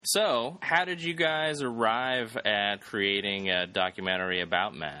So, how did you guys arrive at creating a documentary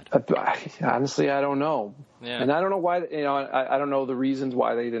about Mad? Honestly, I don't know. Yeah. And I don't know why, I don't know the reasons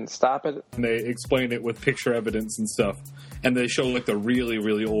why they didn't stop it. And they explain it with picture evidence and stuff. And they show, like, the really,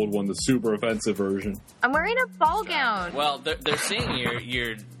 really old one, the super offensive version. I'm wearing a ball gown. Well, they're seeing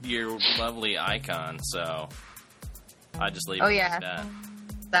your lovely icon, so I just leave it like that.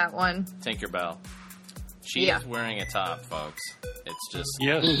 That one. Tinkerbell. She is wearing a top, folks. It's just...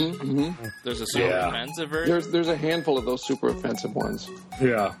 Yes. There's a super offensive version? There's a handful of those super offensive ones.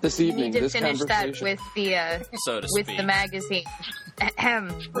 Yeah. This We evening, need to this finish that conversation. with the So to with speak. the magazine.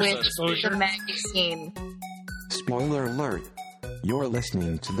 With speak. the magazine. Spoiler alert. You're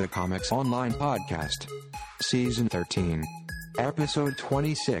listening to the Comics Online Podcast. Season 13. Episode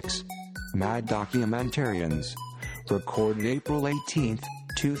 26. Mad Documentarians. Recorded April 18th,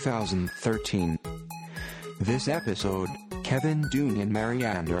 2013. This episode, Kevin Dunn and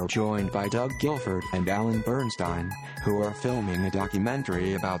Marianne are joined by Doug Guilford and Alan Bernstein, who are filming a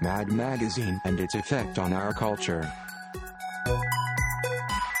documentary about Mad Magazine and its effect on our culture.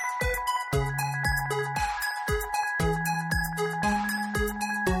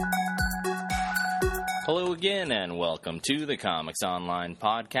 Hello again, and welcome to the Comics Online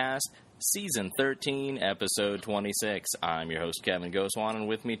Podcast, Season 13, Episode 26. I'm your host, Kevin Goswan, and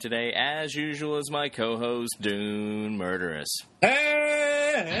with me today, as usual, is my co-host, Dune Murderous.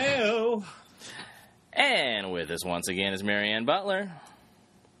 Hey-o. And with us once again is Marianne Butler.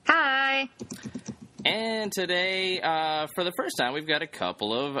 Hi. And today, for the first time, we've got a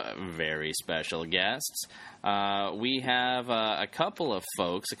couple of very special guests. We have a couple of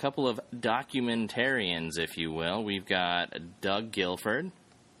folks, a couple of documentarians, if you will. We've got Doug Guilford.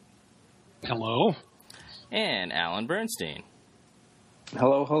 Hello. And Alan Bernstein.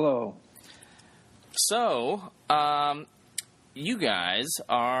 Hello, hello. So, you guys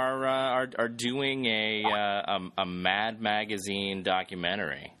are doing a Mad Magazine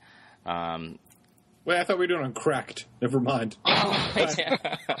documentary. Wait, I thought we were doing on Cracked. Never mind. Yeah.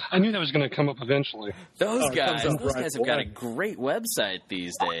 I knew that was going to come up eventually. Those it comes guys up right have got a away. great website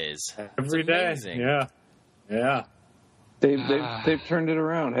these days. Every It's day. amazing. Yeah. They've turned it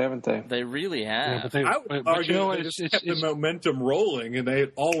around, haven't they? They really have. Yeah, but they, I would but argue you know, that they it's, just it's, kept the it's, momentum rolling, and they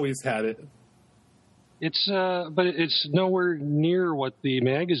always had it. but it's nowhere near what the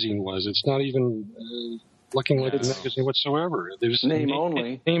magazine was. It's not even looking like the magazine whatsoever. There's Name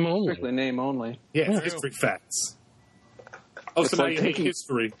only. Name only. Strictly name only. Yeah, it's history facts. Oh, It's so now like you hate taking-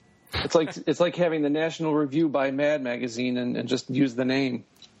 history. It's like having the National Review by Mad Magazine and just use the name.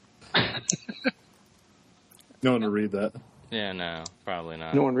 No one will read that. Yeah, no, probably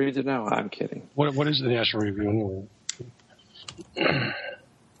not. No one reads it now. I'm kidding. What is the National Review anyway?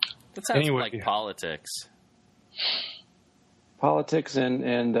 That sounds Anyway, like yeah. politics. Politics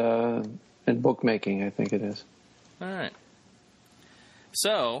and bookmaking, I think it is. All right.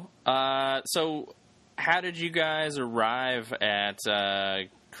 So how did you guys arrive at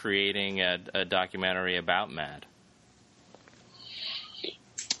creating a documentary about Mad?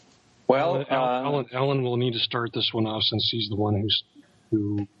 Well, Alan will need to start this one off since he's the one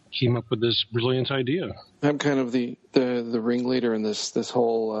who came up with this brilliant idea. I'm kind of the ringleader in this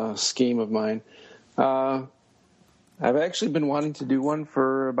whole scheme of mine. I've actually been wanting to do one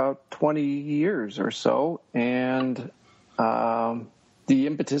for about 20 years or so, and the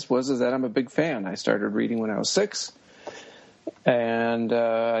impetus was that I'm a big fan. I started reading when I was 6, and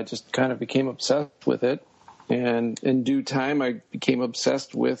I just kind of became obsessed with it. And in due time, I became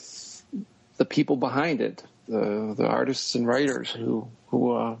obsessed with the people behind it, the artists and writers who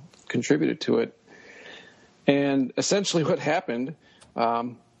contributed to it. And essentially what happened,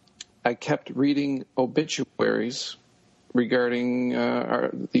 I kept reading obituaries regarding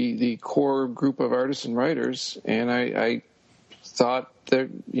the core group of artists and writers, and I thought that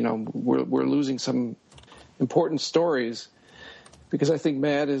we're losing some important stories, because I think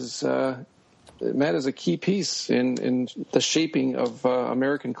Mad is a key piece in the shaping of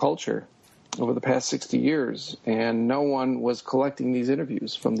American culture over the past 60 years, and no one was collecting these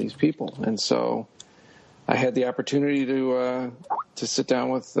interviews from these people. And so I had the opportunity to sit down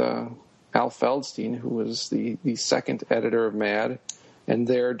with Al Feldstein, who was the second editor of Mad, and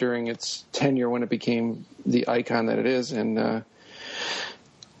there during its tenure when it became the icon that it is, and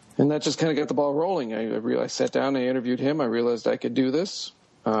that just kind of got the ball rolling. I sat down, I interviewed him, I realized I could do this,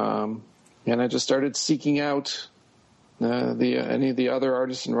 and I just started seeking out any of the other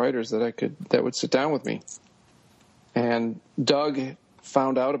artists and writers that would sit down with me. And Doug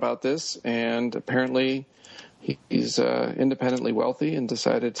found out about this, and apparently he's independently wealthy and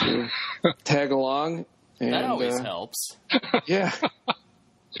decided to tag along. And, That always helps. Yeah.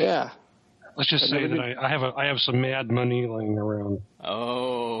 Yeah. Let's just say that I have some mad money laying around.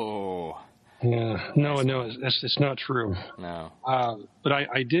 Oh. Yeah. No, it's not true. No. But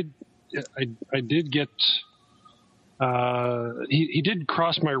I did get. He did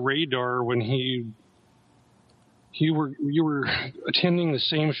cross my radar when you were attending the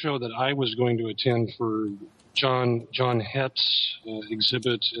same show that I was going to attend for John Hett's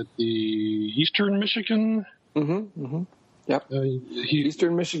exhibit at the Eastern Michigan. Yep.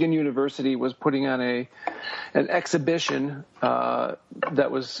 Eastern Michigan University was putting on an exhibition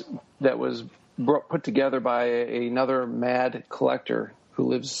that was put together by another mad collector who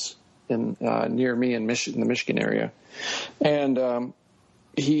lives in near me in the Michigan area, and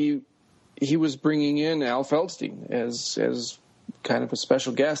he was bringing in Al Feldstein as kind of a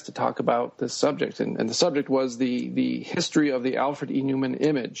special guest to talk about this subject, and the subject was the history of the Alfred E. Neuman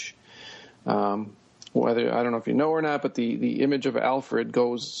image. Whether I don't know if you know or not, but the image of Alfred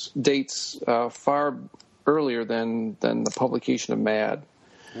dates far earlier than the publication of Mad.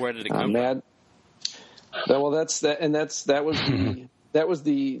 Where did it come Mad? Well, that was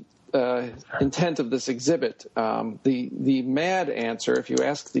the intent of this exhibit. The Mad answer, if you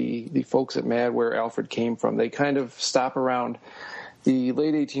ask the folks at Mad where Alfred came from, they kind of stop around the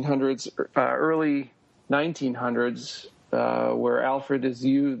late 1800s, early 1900s. Where Alfred is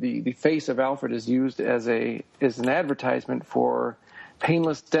used, the face of Alfred is used as an advertisement for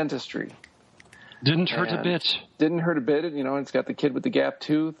painless dentistry. Didn't hurt a bit. Didn't hurt a bit. You know, it's got the kid with the gap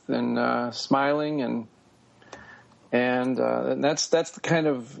tooth and smiling, and that's the kind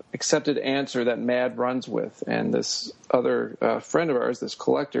of accepted answer that Mad runs with. And this other friend of ours, this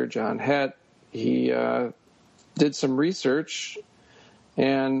collector, John Hett, he did some research,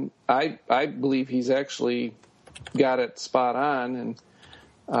 and I believe he's actually got it spot on, and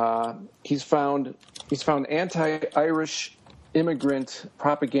he's found anti-Irish immigrant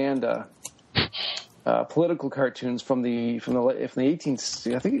propaganda, political cartoons from the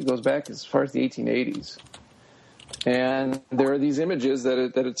 18th. I think it goes back as far as the 1880s, and there are these images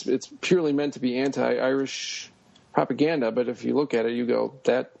that it's purely meant to be anti-Irish propaganda. But if you look at it, you go,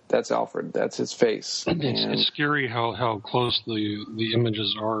 that's Alfred, that's his face. It's scary how close the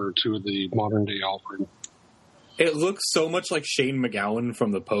images are to the modern day Alfred. It looks so much like Shane McGowan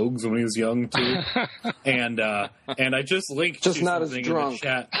from the Pogues when he was young too, and I just linked just to not as something drunk. in the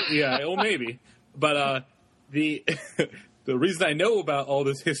chat. Yeah, well maybe, but the the reason I know about all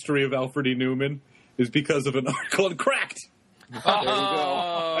this history of Alfred E. Neumann is because of an article on Cracked. There you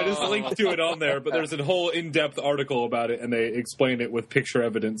go. I just linked to it on there, but there's a whole in-depth article about it, and they explain it with picture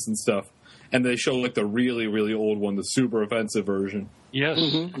evidence and stuff, and they show like the really really old one, the super offensive version. Yes.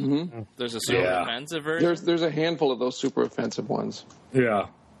 There's a super offensive version? There's a handful of those super offensive ones. Yeah.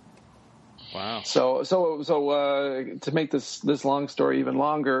 Wow. So to make this long story even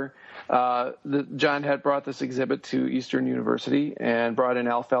longer, John had brought this exhibit to Eastern University and brought in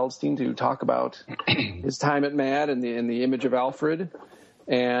Al Feldstein to talk about his time at Mad and the image of Alfred.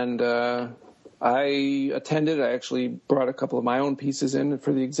 And I attended. I actually brought a couple of my own pieces in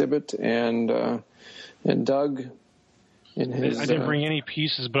for the exhibit, and Doug. I didn't bring any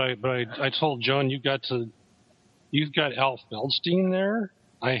pieces, but I told John, you've got Al Feldstein there.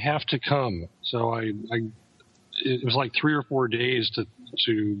 I have to come. So it was like 3 or 4 days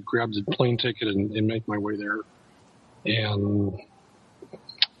to grab the plane ticket and make my way there, and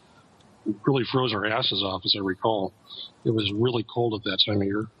really froze our asses off, as I recall. It was really cold at that time of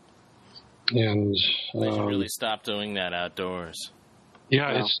year, and They should really stop doing that outdoors.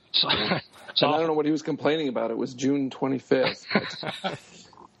 Yeah, wow. it's and I don't know what he was complaining about. It was June 25th.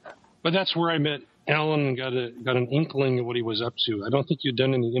 But that's where I met Alan and got an inkling of what he was up to. I don't think you'd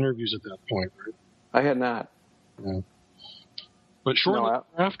done any interviews at that point, right? I had not. Yeah. But shortly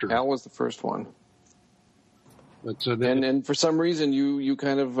after. Al was the first one. But, and for some reason you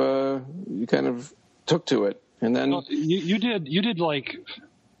kind of took to it, and then you did like,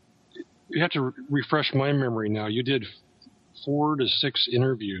 you have to refresh my memory now. You did 4 to 6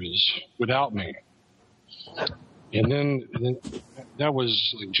 interviews without me, and then that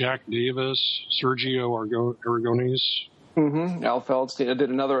was like Jack Davis, Sergio Aragones. Al Feldstein. I did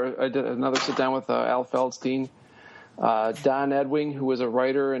another sit down with Al Feldstein. Don Edwing, who was a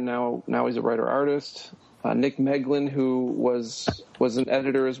writer and now he's a writer artist. Nick Meglin, who was an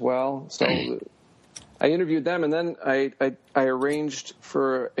editor as well. So I interviewed them, and then I arranged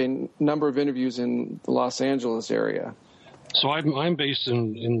for a number of interviews in the Los Angeles area. So I'm based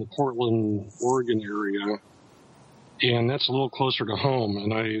in the Portland, Oregon area, and that's a little closer to home.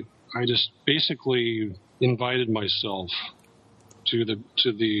 And I just basically invited myself to the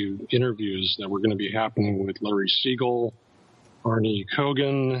interviews that were going to be happening with Larry Siegel Arnie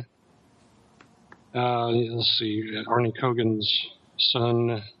Kogan. Let's see, Arnie Kogan's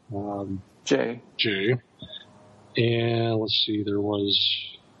son, Jay. And let's see, there was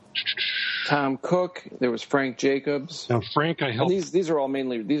Tom Cook. There was Frank Jacobs. Now Frank, I helped. And these are all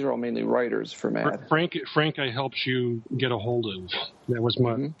mainly writers for Mad. Frank, I helped you get a hold of. That was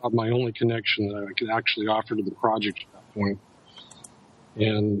my only connection that I could actually offer to the project at that point.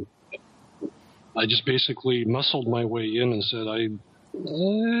 And I just basically muscled my way in and said,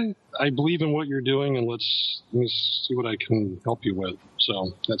 I believe in what you're doing, and let me see what I can help you with.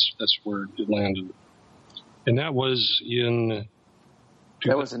 So that's where it landed. And that was in...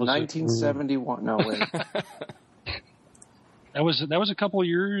 That was in 1971. No, wait. That was a couple of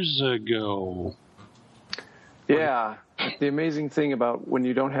years ago. Yeah. The amazing thing about when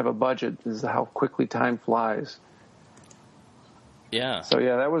you don't have a budget is how quickly time flies. Yeah. So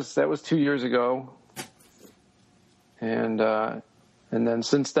yeah, that was 2 years ago. And then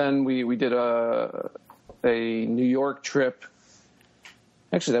since then we did a New York trip.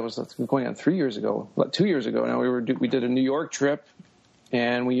 Actually, that's been going on 3 years ago. 2 years ago now we did a New York trip,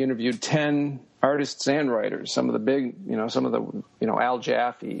 and we interviewed 10 artists and writers. Some of the big, Al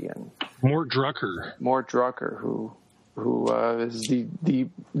Jaffe and Mort Drucker, who is the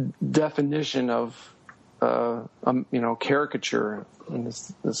definition of caricature in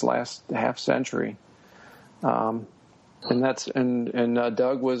this last half century. And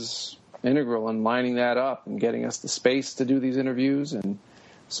Doug was integral in lining that up and getting us the space to do these interviews. And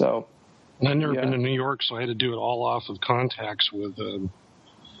so, and I've never been to New York, so I had to do it all off of contacts with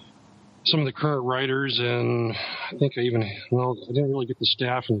some of the current writers, and I think I didn't really get the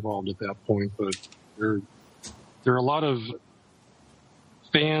staff involved at that point, but there are a lot of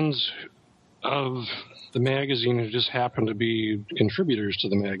fans of the magazine who just happen to be contributors to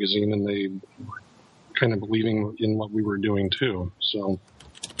the magazine, and they were kind of believing in what we were doing too. So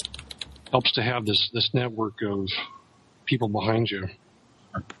it helps to have this network of people behind you.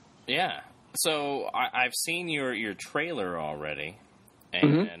 Yeah. So I've seen your trailer already,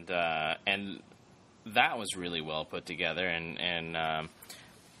 and that was really well put together. And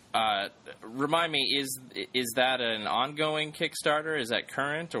remind me, is that an ongoing Kickstarter? Is that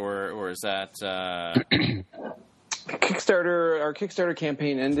current, or is that Kickstarter? Our Kickstarter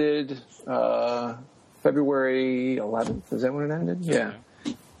campaign ended February 11th. Is that when it ended? Yeah.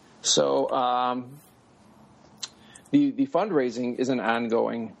 So the fundraising is an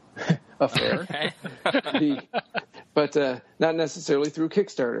ongoing affair, but not necessarily through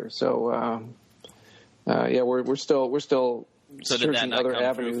Kickstarter. So we're still so searching did that not other come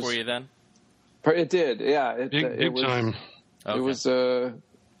avenues through for you then? It did, yeah. Big was time. Okay. It was.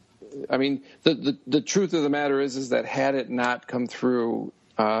 I mean, the truth of the matter is that had it not come through,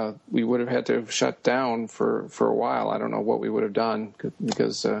 we would have had to have shut down for a while. I don't know what we would have done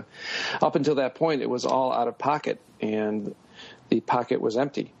because up until that point, it was all out of pocket, and the pocket was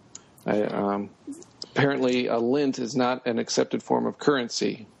empty. Apparently, a lint is not an accepted form of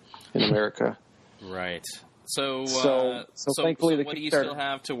currency in America. Right. So thankfully, what do you still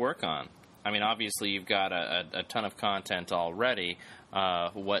have to work on? I mean, obviously, you've got a ton of content already.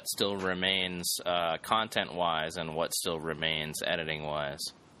 What still remains content-wise, and what still remains editing-wise?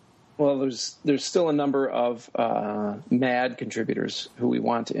 Well, there's still a number of Mad contributors who we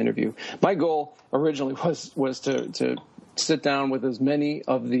want to interview. My goal originally was to sit down with as many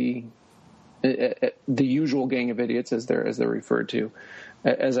of the usual gang of idiots, as they're referred to,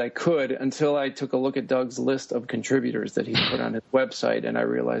 as I could, until I took a look at Doug's list of contributors that he put on his website, and I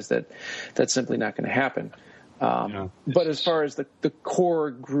realized that that's simply not going to happen. But as far as the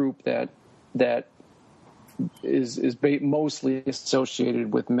core group that is mostly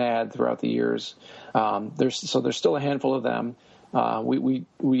associated with Mad throughout the years, there's still a handful of them. We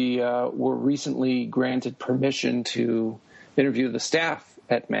were recently granted permission to interview the staff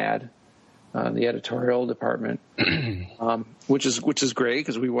at Mad, the editorial department, which is great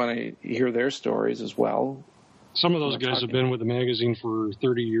because we want to hear their stories as well. Some of those guys have been with the magazine for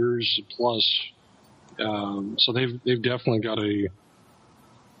 30 years plus, so they've definitely got a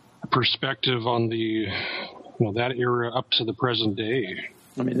perspective on that era up to the present day.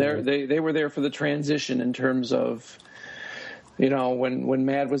 I mean, they were there for the transition in terms of, when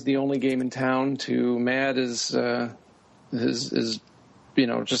Mad was the only game in town to Mad is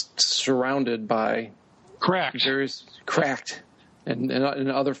just surrounded by cracked and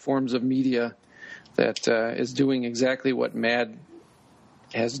other forms of media that is doing exactly what Mad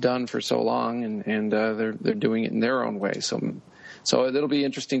has done for so long, and they're doing it in their own way. So it'll be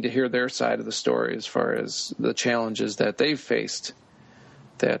interesting to hear their side of the story as far as the challenges that they've faced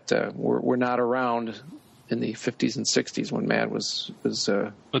that were not around in the 50s and 60s when Mad was.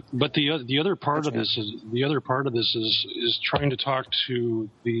 But the other part of this is trying to talk to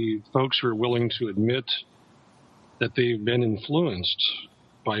the folks who are willing to admit that they've been influenced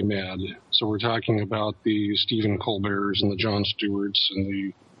by Mad. So we're talking about the Stephen Colberts and the Jon Stewarts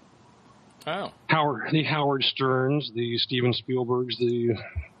and the Howard Sterns, the Steven Spielbergs, the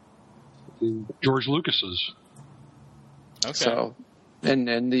George Lucases. Okay. So, and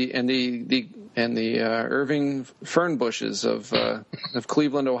the Irving Fernbushes of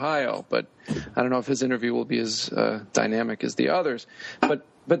Cleveland, Ohio. But I don't know if his interview will be as dynamic as the others. But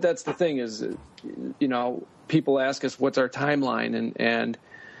that's the thing is, people ask us what's our timeline, and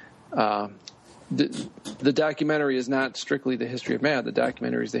the documentary is not strictly the history of Mad. The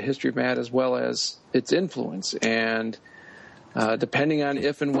documentary is the history of Mad as well as its influence. And depending on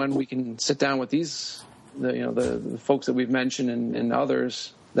if and when we can sit down with the folks that we've mentioned and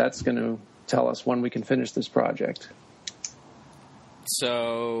others, that's going to tell us when we can finish this project.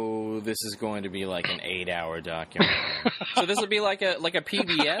 So this is going to be like an 8-hour documentary. So this will be like a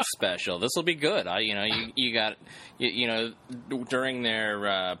PBS special. This will be good. You got during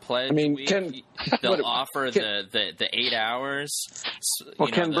their pledge week, they'll offer the 8 hours. Well,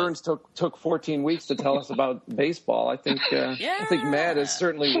 Ken Burns took 14 weeks to tell us about baseball. I think I think Mad is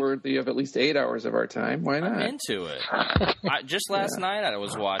certainly worthy of at least 8 hours of our time. Why not? I'm into it. Just last night I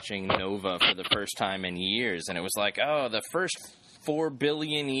was watching Nova for the first time in years, and it was like, the first 4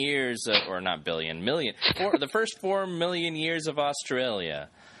 billion years, the first 4 million years of Australia.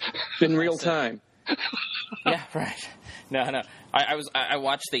 In real time. Yeah, right. No. I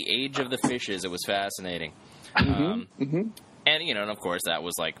watched The Age of the Fishes. It was fascinating. And, and of course, that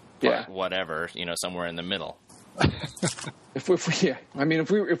was like, whatever, somewhere in the middle. If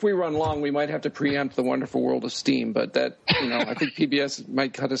we run long, we might have to preempt The Wonderful World of Steam, but that, I think PBS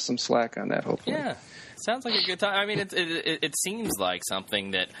might cut us some slack on that, hopefully. Yeah. Sounds like a good time. I mean, it seems like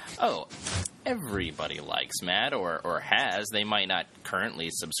something that, everybody likes Mad or has. They might not currently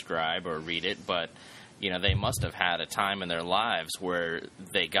subscribe or read it, but, they must have had a time in their lives where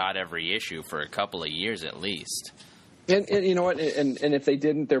they got every issue for a couple of years at least. And you know what? And if they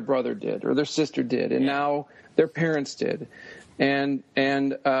didn't, their brother did or their sister did, and now their parents did. And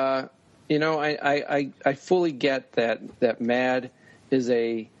I fully get that Mad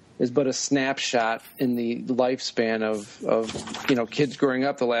is but a snapshot in the lifespan of kids growing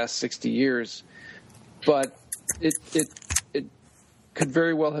up the last 60 years, but it could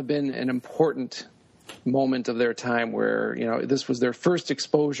very well have been an important moment of their time where this was their first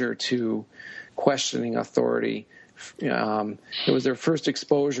exposure to questioning authority. It was their first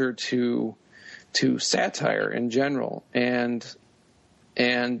exposure to satire in general, and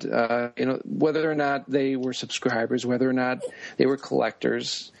whether or not they were subscribers, whether or not they were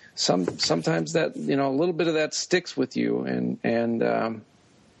collectors. Sometimes that a little bit of that sticks with you, and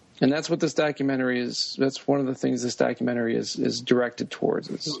that's what this documentary is. That's one of the things this documentary is directed towards.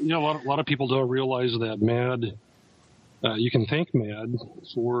 A lot of people don't realize that Mad. You can thank Mad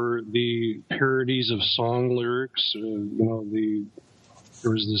for the parodies of song lyrics.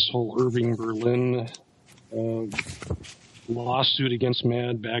 There was this whole Irving Berlin lawsuit against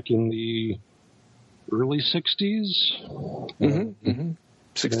Mad back in the early 60s.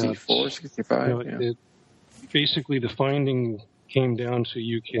 64, 65. Basically, the finding came down to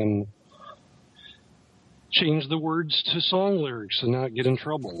you can change the words to song lyrics and not get in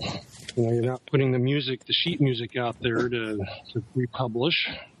trouble. You're not putting the sheet music out there to republish,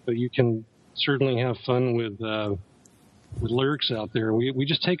 but you can certainly have fun with lyrics out there. We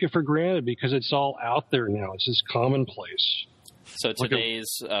just take it for granted because it's all out there now. It's just commonplace. So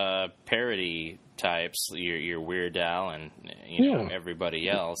today's parody types, your Weird Al and everybody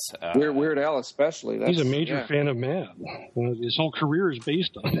else. Weird Al especially. He's a major fan of Mad. His whole career is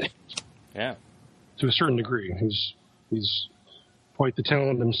based on it. Yeah, to a certain degree. He's quite the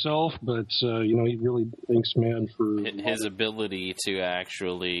talent himself, but he really thanks Mad for his ability to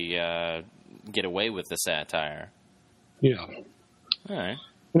actually get away with the satire. Yeah. All right.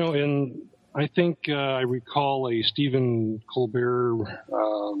 And I think I recall a Stephen Colbert.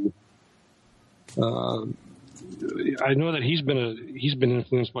 I know that he's been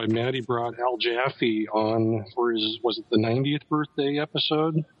influenced by Mad. He brought Al Jaffe on for was it the 90th birthday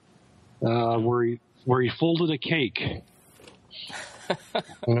episode, where he folded a cake.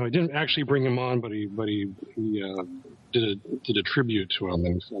 He didn't actually bring him on, but he did a tribute to him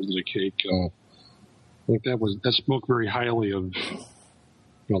and folded a cake. I think that spoke very highly of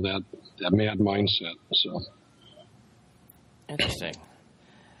that Mad mindset. So interesting.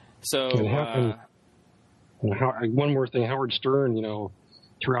 So one more thing, Howard Stern,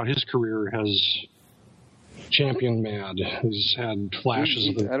 throughout his career has champion Mad. He's had flashes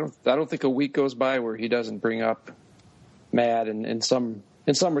of it. I don't think a week goes by where he doesn't bring up Mad in some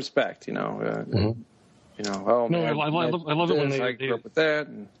respect. You know. You know. Oh no, man, I love it when I grew up with that.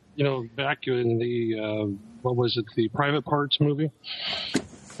 And, you know, back in the what was it, the Private Parts movie?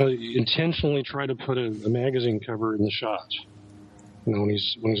 Intentionally try to put a magazine cover in the shot. You know, when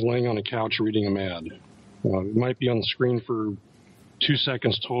he's laying on a couch reading a Mad. It might be on the screen for 2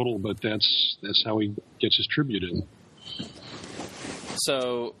 seconds total, but that's how he gets his tribute in.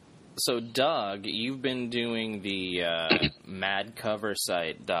 So Doug, you've been doing the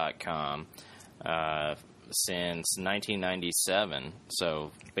madcoversite.com since 1997,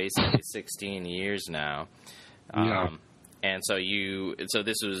 so basically 16 years now. Yeah. And so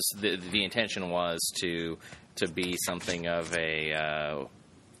this was the intention was to be something of a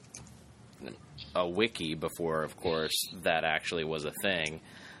wiki before, of course, that actually was a thing.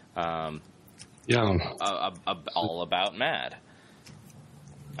 All about Mad.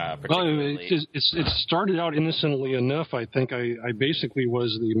 Well, it started out innocently enough. I think I basically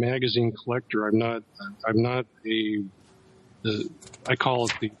was the magazine collector. I'm not I call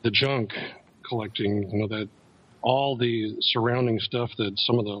it the junk collecting. You know, that all the surrounding stuff that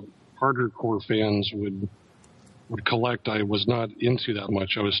some of the harder core fans would collect. I was not into that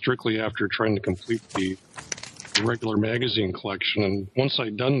much. I was strictly after trying to complete the regular magazine collection. And once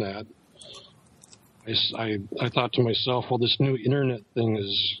I'd done that, I thought to myself, well, this new internet thing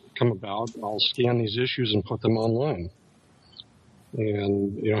has come about. I'll scan these issues and put them online,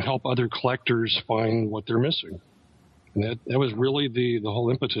 and help other collectors find what they're missing. And that was really the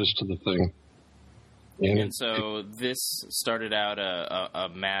whole impetus to the thing. And so this started out a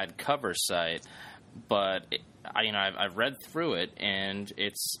Mad cover site, but I've read through it, and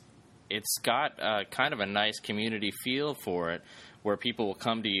it's got kind of a nice community feel for it, where people will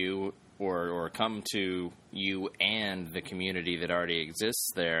come to you or come to you and the community that already exists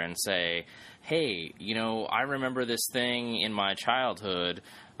there and say, hey, I remember this thing in my childhood,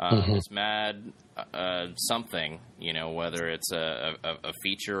 this Mad something, whether it's a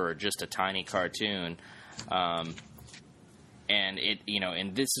feature or just a tiny cartoon, and it,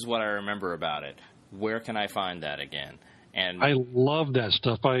 and this is what I remember about it. Where can I find that again? And I love that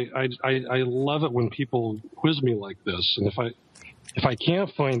stuff. I love it when people quiz me like this, and if I can't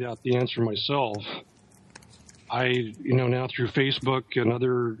find out the answer myself, I now through Facebook and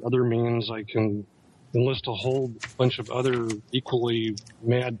other means, I can enlist a whole bunch of other equally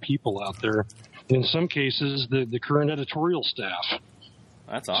mad people out there, and in some cases the current editorial staff.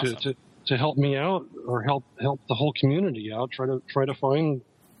 That's awesome. To help me out or help the whole community out. Try to find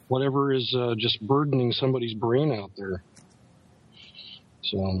whatever is just burdening somebody's brain out there.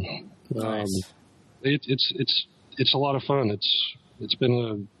 So nice. It's a lot of fun. It's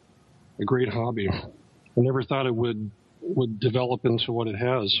been a great hobby. I never thought it would develop into what it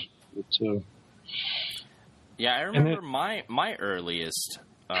has. Yeah, I remember my earliest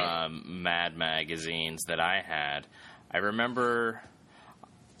Mad magazines that I had. I remember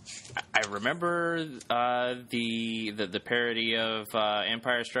the parody of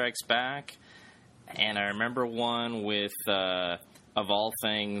Empire Strikes Back, and I remember one with of all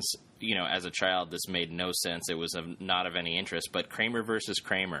things, as a child, this made no sense. It was not of any interest, but Kramer versus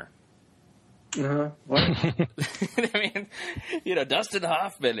Kramer. What? I mean, Dustin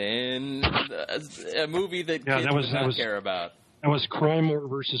Hoffman in a movie that kids would not care about. That was Crime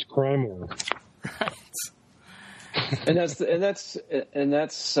versus Crime. Right. And that's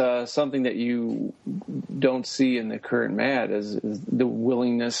something that you don't see in the current Mad is the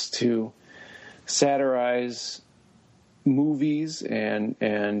willingness to satirize movies and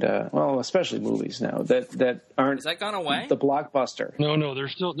especially movies now that aren't. Has that gone away? The blockbuster. No, they're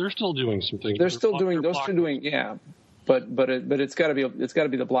still doing some things. They're still doing, yeah. But it's got to be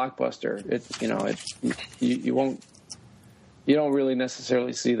the blockbuster. You don't really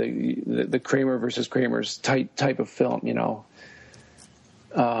necessarily see the Kramer versus Kramer's type of film, You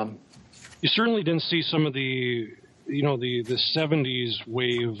certainly didn't see some of the 70s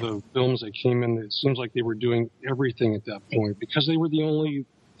wave of films that came in. It seems like they were doing everything at that point because they were the only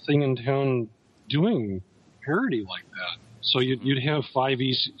thing in town doing parody like that. So you'd have five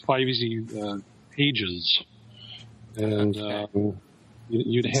easy pages, and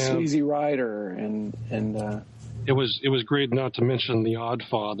you'd have Sleazy Rider and It was great, not to mention The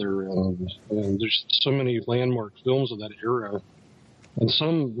Oddfather, and there's so many landmark films of that era, and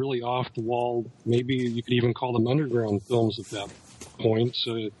some really off the wall. Maybe you could even call them underground films at that point.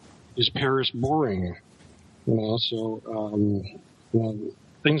 So, is Paris boring? So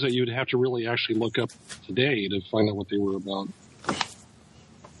things that you'd have to really actually look up today to find out what they were about.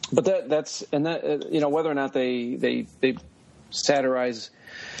 But that's whether or not they satirize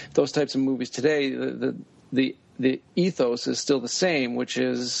those types of movies today, the ethos is still the same, which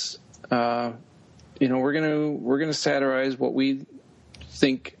is we're gonna satirize what we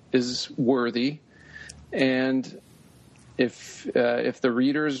think is worthy, and if the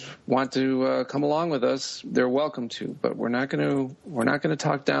readers want to come along with us, they're welcome to. But we're not gonna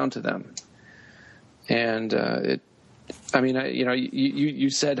talk down to them. And you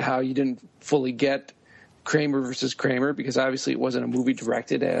said how you didn't fully get Kramer versus Kramer because obviously it wasn't a movie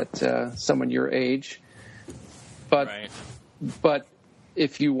directed at someone your age. But Right. but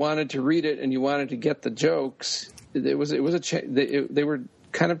if you wanted to read it and you wanted to get the jokes, they were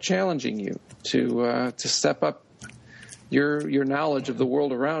kind of challenging you to step up your knowledge of the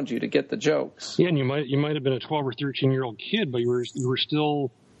world around you to get the jokes. Yeah, and you might have been a 12 or 13-year-old kid, but you were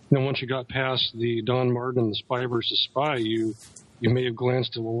still, once you got past the Don Martin and the Spy versus Spy, you may have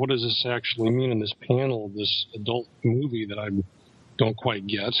glanced at, well, what does this actually mean in this panel of this adult movie that I don't quite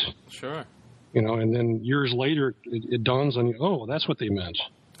get? Sure. And then years later, it dawns on you, oh, that's what they meant.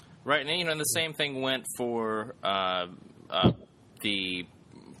 Right, and the same thing went for the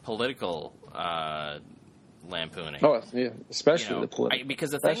political lampooning. Oh, yeah, especially the political.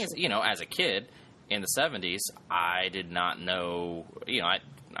 Because the thing is, as a kid in the 70s, I did not know,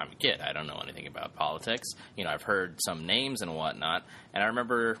 I'm a kid. I don't know anything about politics. I've heard some names and whatnot, and I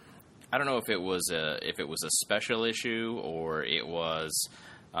remember, I don't know if it was a special issue or it was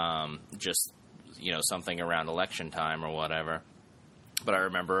just something around election time or whatever. But I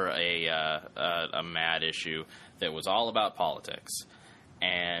remember a Mad issue that was all about politics,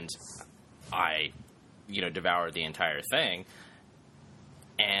 and I devoured the entire thing,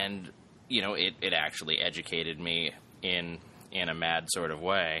 and it actually educated me in a Mad sort of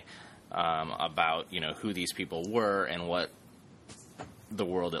way about who these people were and what the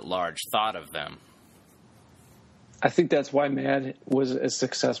world at large thought of them. I think that's why Mad was as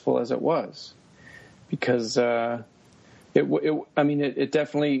successful as it was, because it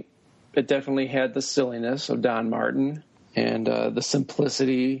definitely had the silliness of Don Martin and the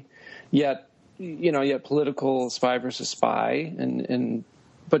simplicity, yet political Spy versus Spy,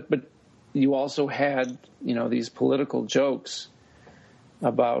 but you also had these political jokes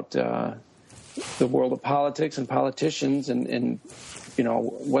about the world of politics and politicians, and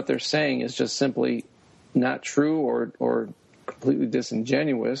what they're saying is just simply not true or completely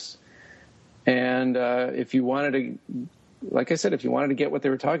disingenuous. And if you wanted to, like I said, if you wanted to get what they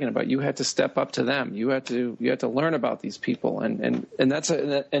were talking about, you had to step up to them. You had to learn about these people, and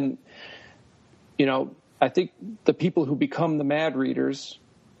I think the people who become the Mad readers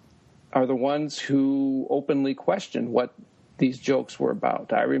are the ones who openly question what these jokes were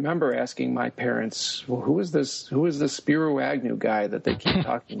about. I remember asking my parents, "Well, who is this Spiro Agnew guy that they keep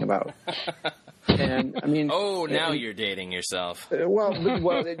talking about?" And I mean, now you're dating yourself. Well,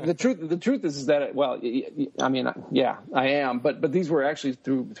 the truth is that yeah, I am. But these were actually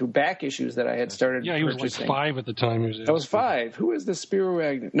through back issues that I had started. Yeah, he was like 5 at the time. I was 5. Who is this Spiro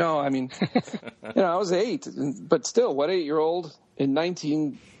Agnew? No, I mean, I was 8, but still, what 8-year-old in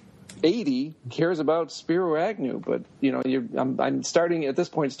 1980 cares about Spiro Agnew? But I'm starting at this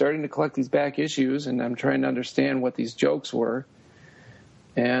point to collect these back issues, and I'm trying to understand what these jokes were,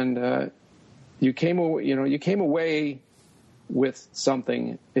 and. You came away with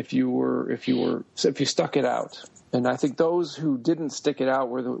something if you stuck it out, and I think those who didn't stick it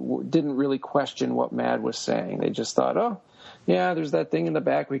out didn't really question what Mad was saying. They just thought, oh, yeah, there's that thing in the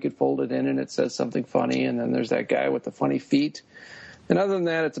back we could fold it in and it says something funny, and then there's that guy with the funny feet, and other than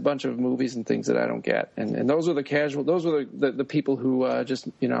that, it's a bunch of movies and things that I don't get. And those were the people who just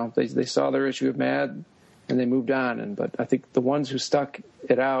they saw their issue of Mad. And they moved on, but I think the ones who stuck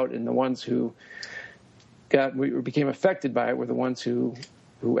it out and the ones who became affected by it were the ones who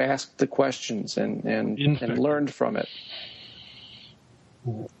asked the questions and learned from it.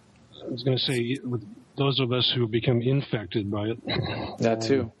 I was going to say, with those of us who become infected by it. That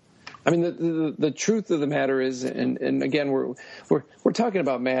too. I mean, the truth of the matter is, and again, we're talking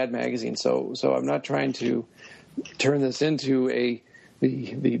about Mad Magazine, so I'm not trying to turn this into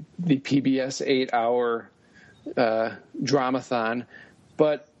the PBS 8-hour dramathon,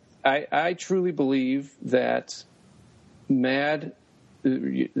 but I truly believe that Mad,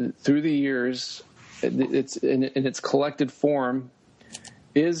 through the years, it's in its collected form,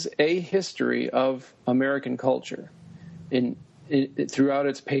 is a history of American culture throughout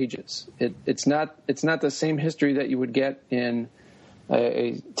its pages. It's not the same history that you would get in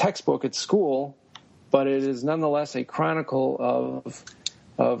a textbook at school, but it is nonetheless a chronicle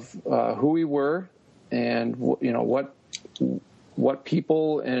of who we were and what what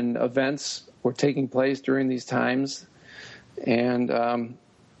people and events were taking place during these times. And,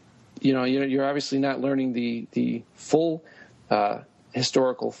 you're obviously not learning the full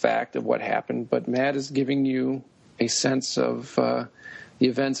historical fact of what happened, but Matt is giving you a sense of the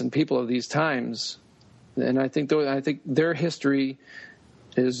events and people of these times. And I think their history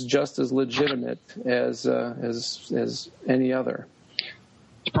is just as legitimate as any other.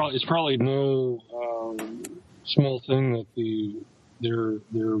 It's probably no small thing that their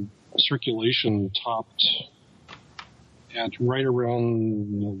circulation topped at right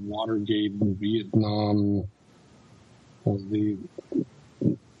around Watergate and Vietnam,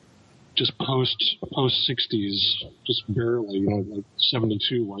 just post 60s, just barely, like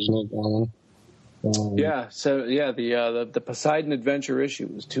 72, wasn't it, Alan? The Poseidon Adventure issue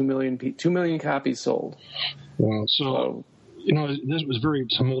was 2 million copies sold. So this was a very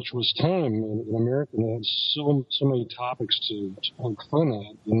tumultuous time in America. They had so many topics to poke fun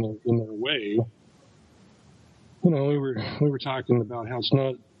at in their way. We were talking about how it's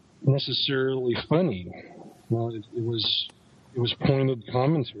not necessarily funny. It was pointed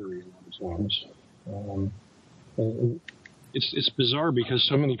commentary a lot of times. It's bizarre because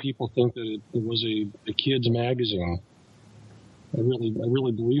so many people think that it was a kid's magazine. I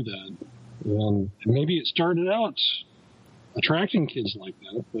really believe that, and maybe it started out attracting kids like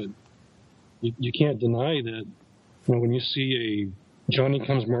that, but you can't deny that. When you see a Johnny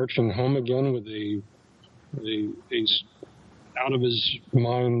Comes Marching Home Again with a out of his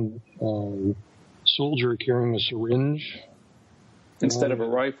mind soldier carrying a syringe instead of a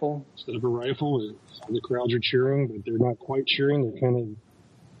rifle. The crowds are cheering, but they're not quite cheering. They're kind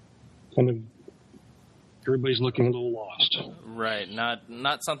of everybody's looking a little lost. Right.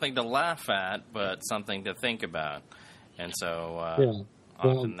 Not something to laugh at, but something to think about. And so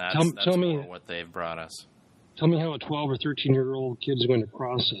often that's more what they've brought us. Tell me how a 12 or 13-year-old kid's going to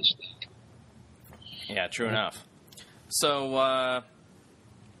process that. Yeah, true enough. So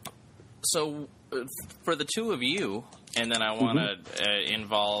for the two of you, and then I want to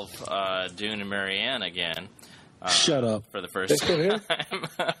involve Dune and Marianne again. Shut up. For the first time.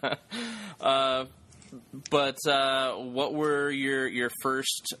 But what were your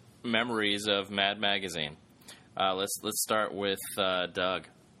first memories of Mad Magazine? Let's start with Doug.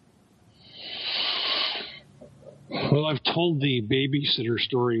 Well, I've told the babysitter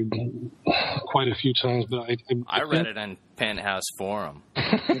story quite a few times, but I read it on Penthouse Forum.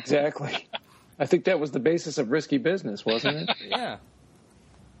 Exactly. I think that was the basis of Risky Business, wasn't it? Yeah.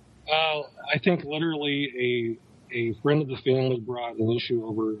 I think literally a friend of the family brought an issue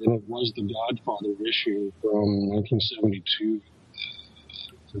over, and it was the Godfather issue from 1972. I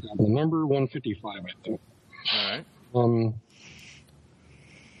forgot the number, 155, I think. All right.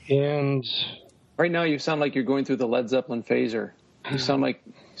 And right now, you sound like you're going through the Led Zeppelin phaser. You sound like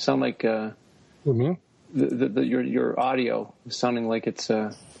your audio is sounding like it's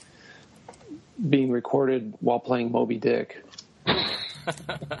being recorded while playing Moby Dick. I'll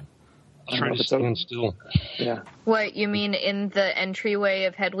try to stand still. Yeah. What, you mean in the entryway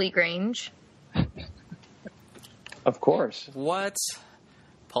of Headley Grange? Of course. What?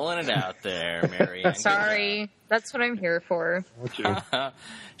 Pulling it out there, Marianne. Sorry. That's what I'm here for. Okay.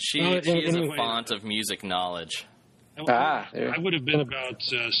 She is a font of music knowledge. I would have been about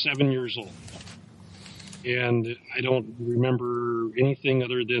 7 years old. And I don't remember anything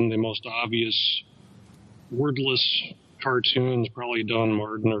other than the most obvious wordless cartoons, probably Don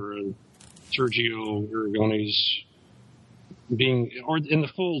Martin or Sergio Aragones or in the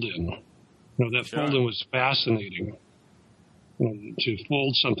fold-in. That fold-in was fascinating. To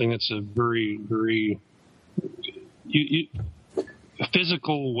fold something that's a very, very a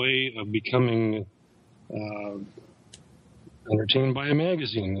physical way of becoming entertained by a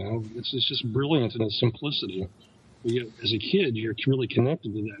magazine. It's just brilliant in its simplicity. But yet, as a kid, you're really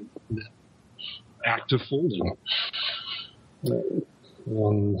connected to that act of folding.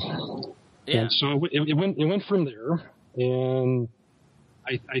 And so it went from there, and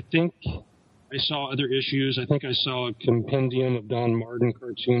I think I saw other issues. I think I saw a compendium of Don Martin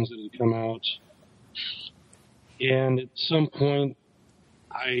cartoons that had come out. And at some point,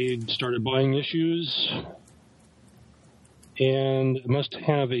 I started buying issues. And I must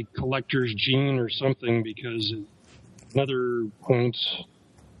have a collector's gene or something, because at another point,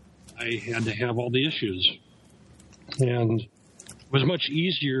 I had to have all the issues. And it was much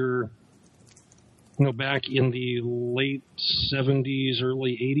easier, back in the late 70s,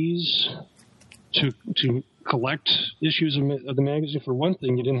 early 80s, to collect issues of the magazine. For one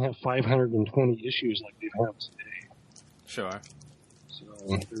thing, you didn't have 520 issues like they have today. Sure. So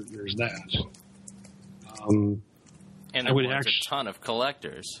there's that. And I there would weren't actually- a ton of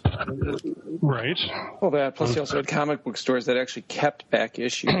collectors. Right. Well, that plus you also had comic book stores that actually kept back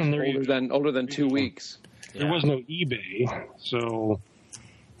issues There you older than 2 weeks. There Yeah. was no eBay, so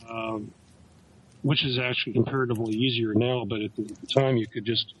which is actually comparatively easier now. But at the time, you could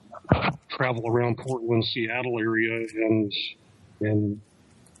just travel around Portland, Seattle area, and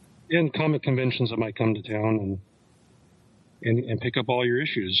comic conventions that might come to town, and pick up all your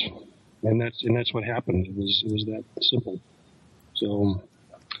issues, and that's what happened. It was that simple. So,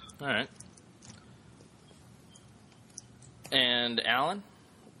 All right. And Alan?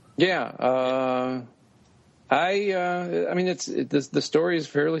 Yeah, I mean, the story is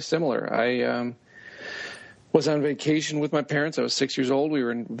fairly similar. I was on vacation with my parents. I was 6 years old. We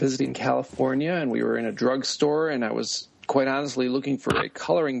were visiting California, and we were in a drugstore, and I was quite honestly looking for a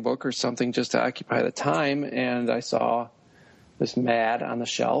coloring book or something just to occupy the time, and I saw this Mad on the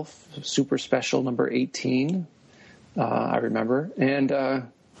shelf, super special number 18, I remember, and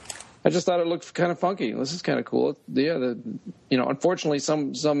I just thought it looked kind of funky. This is kind of cool. Yeah, unfortunately,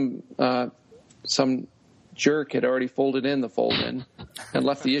 some jerk had already folded in the fold-in and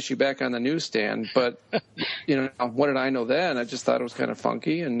left the issue back on the newsstand. But, what did I know then? I just thought it was kind of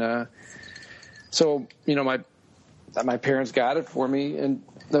funky. And so, my parents got it for me. And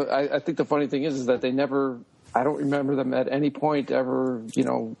I think the funny thing is that they never, I don't remember them at any point ever,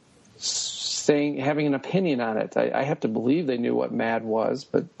 having an opinion on it. I have to believe they knew what Mad was,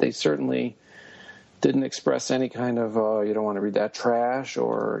 but they certainly didn't express any kind of you don't want to read that trash,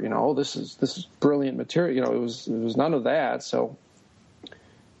 or this is brilliant material. It was none of that. So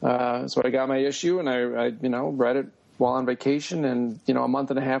I got my issue, and I read it while on vacation, and a month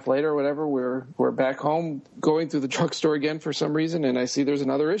and a half later or whatever, we're back home going through the drugstore again for some reason, and I see there's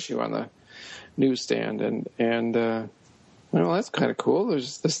another issue on the newsstand, and well, that's kind of cool.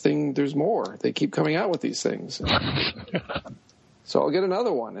 There's more. They keep coming out with these things. So I'll get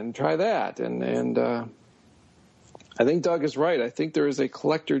another one and try that. And I think Doug is right. I think there is a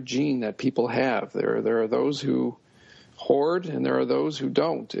collector gene that people have. There are those who hoard, and there are those who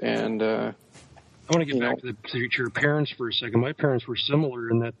don't. And I want to get back to your parents for a second. My parents were similar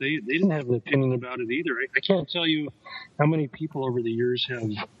in that they didn't have an opinion about it either. I can't tell you how many people over the years have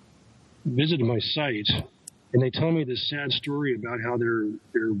visited my site, and they tell me this sad story about how their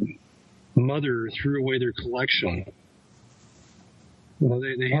mother threw away their collection.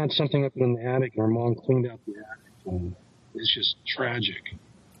 They had something up in the attic, and their mom cleaned out the attic, and it's just tragic.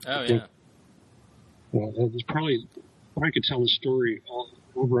 Oh, yeah. It's probably I could tell the story all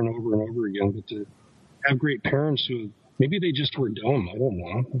over and over and over again, but to have great parents who maybe they just were dumb. I don't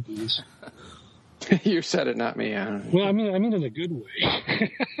know. You said it, not me. Well, I mean in a good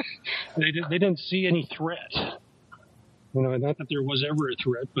way. They didn't see any threat. Not that there was ever a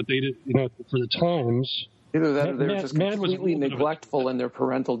threat, but they did. For the times. Either that, or they were just Mad was completely neglectful in their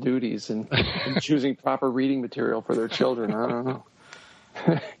parental duties and choosing proper reading material for their children. I don't know.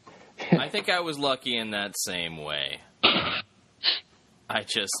 I think I was lucky in that same way. I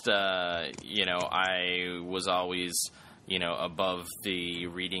just, I was always, above the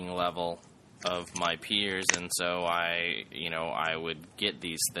reading level of my peers, and so I would get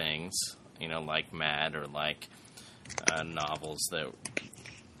these things, like Mad or like novels that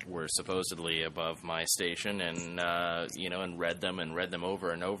were supposedly above my station, and and read them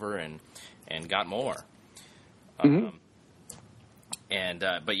over and over, and got more. Mm-hmm.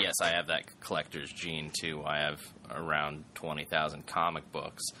 But yes, I have that collector's gene too. I have around 20,000 comic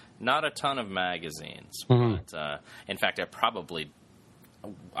books, not a ton of magazines. Mm-hmm. But in fact,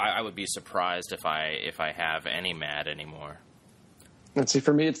 I would be surprised if I have any Mad anymore. And see,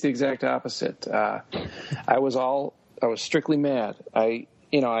 for me, it's the exact opposite. I was strictly Mad. I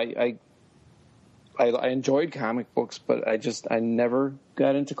enjoyed comic books, but I never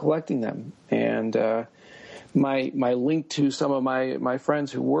got into collecting them. And my link to some of my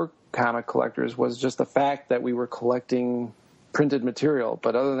friends who were comic collectors was just the fact that we were collecting printed material.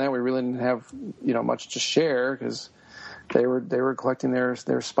 But other than that, we really didn't have much to share, because they were collecting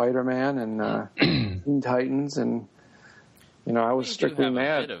their Spider-Man and Teen Titans, and I was strictly have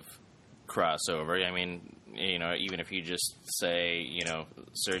Mad. A bit of crossover. I mean, even if you just say,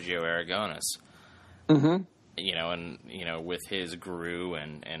 Sergio Aragonis, Mm-hmm. and with his Gru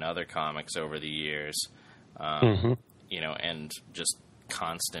and other comics over the years, Mm-hmm. and just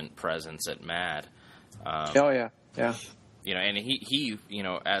constant presence at Mad. Oh yeah. And he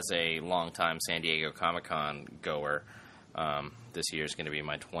as a longtime San Diego Comic-Con goer, this year is going to be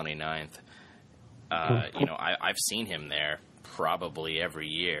my 29th. I've seen him there probably every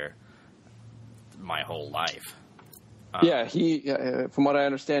year my whole life. Yeah, he. From what I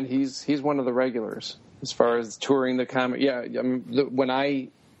understand, he's one of the regulars. as far as touring the comic. Yeah, when I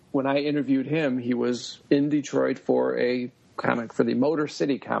interviewed him, he was in Detroit for a comic for the Motor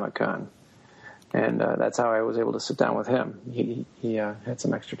City Comic Con, and that's how I was able to sit down with him. He had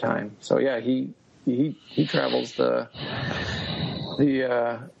some extra time, so yeah, he travels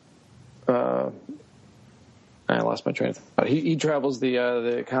I lost my train of thought. He travels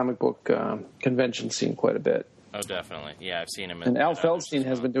the comic book convention scene quite a bit. Oh, definitely. Yeah, I've seen him. And Al Feldstein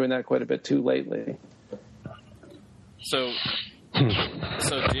has been doing that quite a bit too lately. So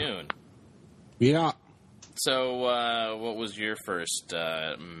Dune. Yeah. So, what was your first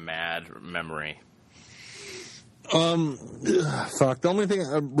Mad memory? The only thing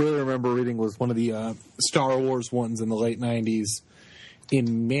I really remember reading was one of the Star Wars ones in the late 90s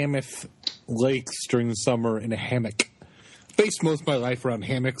in Mammoth Lakes during the summer in a hammock. Based most of my life around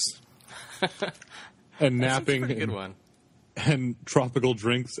hammocks and napping. That's a good one. And tropical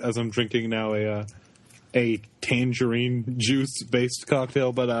drinks, as I'm drinking now a tangerine juice based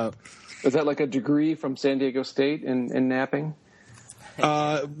cocktail. But is that like a degree from San Diego State in napping?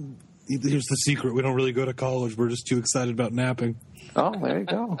 Here's the secret: we don't really go to college. We're just too excited about napping. Oh, there you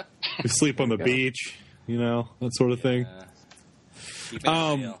go. We sleep on the beach, that sort of thing. Keep it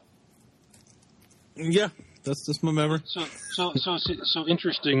real. Yeah, that's just my memory. So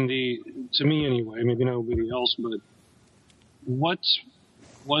interesting. To me anyway. Maybe nobody else, but what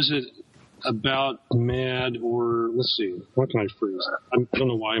was it about Mad, or let's see, what can I phrase? I don't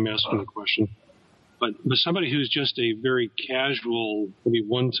know why I'm asking the question, but somebody who's just a very casual, maybe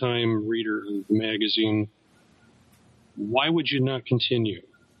one-time reader of the magazine, why would you not continue?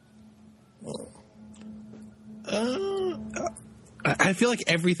 I feel like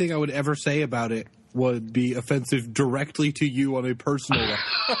everything I would ever say about it would be offensive directly to you on a personal level.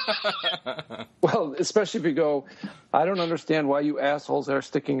 Well, especially if you go, I don't understand why you assholes are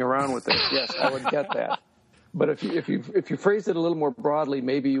sticking around with this. Yes, I would get that. But if you phrased it a little more broadly,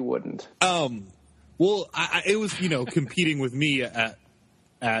 maybe you wouldn't. Well, it was competing with me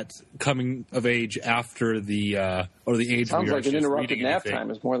at coming of age after the or the age. Sounds like an interrupted nap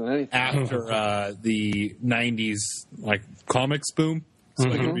time is more than anything. After the '90s comics boom. So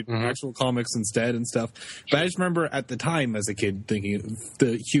I could read actual comics instead and stuff. But I just remember at the time as a kid thinking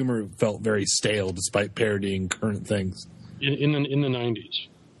the humor felt very stale despite parodying current things. In the 90s.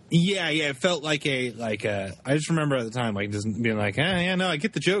 Yeah, it felt like a I just remember at the time just being like, no, I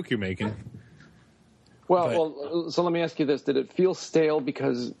get the joke you're making. Well, so let me ask you this: did it feel stale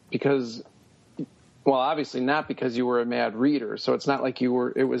because? Well, obviously not because you were a Mad reader. So it's not like you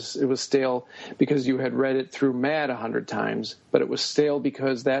were. It was stale because you had read it through Mad 100 times. But it was stale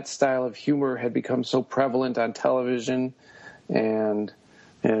because that style of humor had become so prevalent on television, and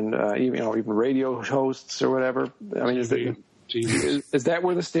even radio hosts or whatever. I mean, is that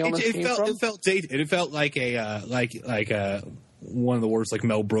where the staleness came from? It felt dated. It felt like one of the worst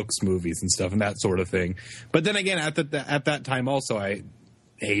Mel Brooks movies and stuff and that sort of thing. But then again, at that time also I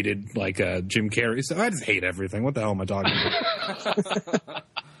hated Jim Carrey, so I just hate everything. What the hell am I talking about?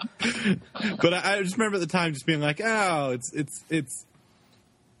 But I just remember at the time just being like, oh, it's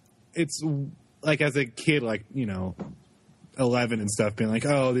like as a kid, 11 and stuff, being like,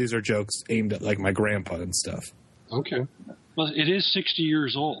 oh, these are jokes aimed at my grandpa and stuff. Okay. Well, it is 60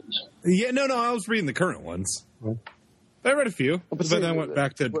 years old. Yeah, no, I was reading the current ones. I read a few, but then I went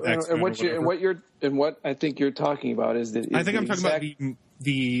back to X-Men. And what I think you're talking about is that I think I'm talking about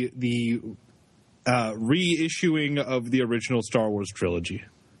the reissuing of the original Star Wars trilogy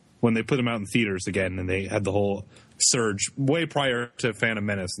when they put them out in theaters again, and they had the whole surge way prior to Phantom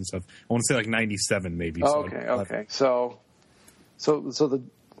Menace and stuff. I want to say 97 maybe. Okay. So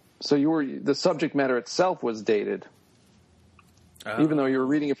you were, the subject matter itself was dated. Even though you were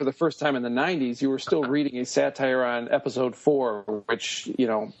reading it for the first time in the 90s, you were still reading a satire on Episode 4, which,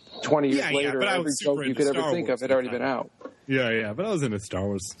 20 years later, every joke you could ever think of had already been out. Yeah, but I was into Star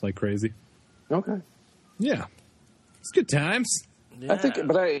Wars like crazy. Okay. Yeah. It's good times. Yeah. I think,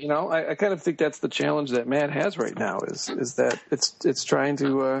 but I kind of think that's the challenge that Mad has right now is that it's trying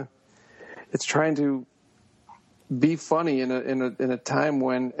to be funny in a time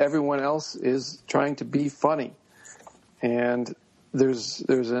when everyone else is trying to be funny, and there's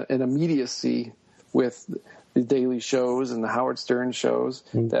an immediacy with the daily shows and the Howard Stern shows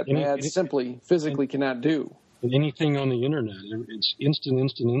that Mad simply physically cannot do. And anything on the internet, it's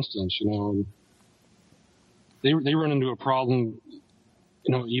instant. They run into a problem,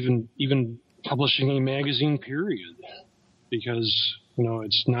 even publishing a magazine, period, because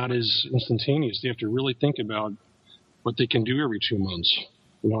it's not as instantaneous. They have to really think about what they can do every 2 months.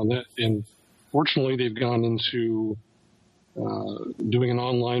 And fortunately, they've gone into doing an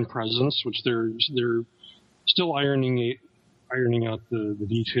online presence, which they're still ironing out the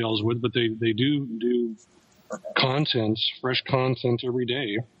details with, but they do content, fresh content every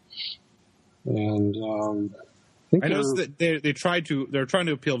day. And I noticed that they're trying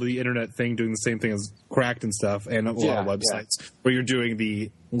to appeal to the internet thing, doing the same thing as Cracked and stuff, and a lot of websites where you're doing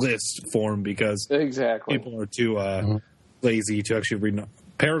the list form because people are too lazy to actually read a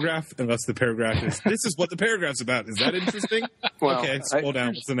paragraph unless the paragraph is this is what the paragraph's about. Is that interesting? Well, okay, scroll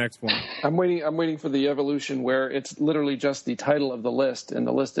down. What's the next one? I'm waiting for the evolution where it's literally just the title of the list and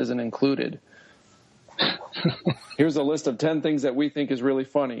the list isn't included. Here's a list of 10 things that we think is really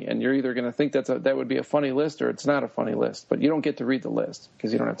funny, and you're either going to think that would be a funny list or it's not a funny list, but you don't get to read the list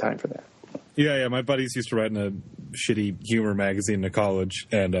because you don't have time for that. Yeah. My buddies used to write in a shitty humor magazine in college,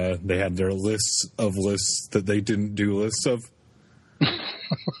 and they had their lists of lists that they didn't do lists of.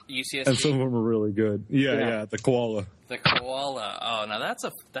 UCSG. And some of them were really good. Yeah, the koala. The koala. Oh, now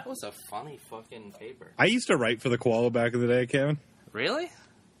that was a funny fucking paper. I used to write for the koala back in the day, Kevin. Really?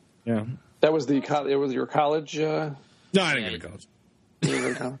 Yeah. That was it was your college? No, I didn't go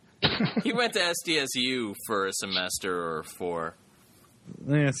to college. He went to SDSU for a semester or 4.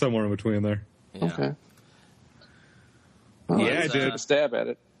 Yeah, somewhere in between there. Yeah. Okay. Well, yeah, I did. A stab at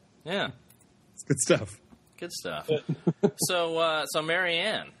it. Yeah. It's good stuff. Good stuff. So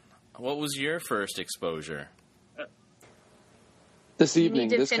Marianne, what was your first exposure? This You evening, need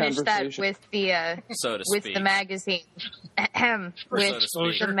to this finish that conversation. with the So to with speak. the magazine. Ahem. With So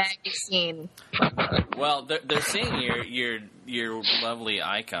to speak. the magazine. Well, they're seeing your lovely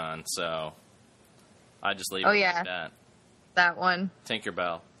icon, so I just leave it like that. That one.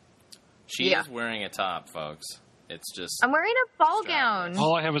 Tinkerbell. She is wearing a top, folks. It's just I'm wearing a ball gown.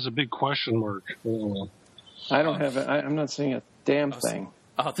 All I have is a big question mark. I don't have it. I'm not seeing a damn thing.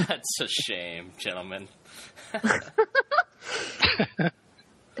 Oh, that's a shame, gentlemen.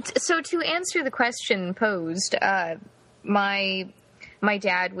 So to answer the question posed, my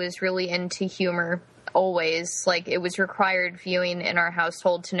dad was really into humor always. Like, it was required viewing in our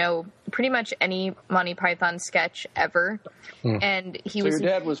household to know pretty much any Monty Python sketch ever. And he was. Your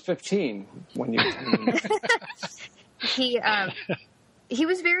dad was 15 when you. He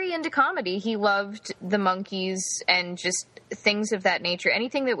was very into comedy. He loved the Monkees and just things of that nature.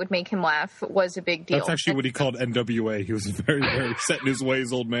 Anything that would make him laugh was a big deal. That's actually what he called NWA. He was very, very set in his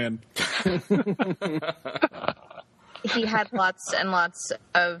ways, old man. He had lots and lots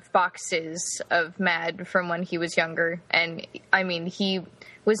of boxes of Mad from when he was younger. And, I mean, he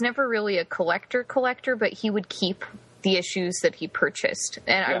was never really a collector, but he would keep the issues that he purchased.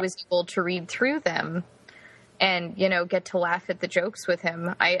 And I was able to read through them and, get to laugh at the jokes with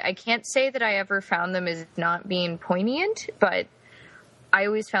him. I can't say that I ever found them as not being poignant, but I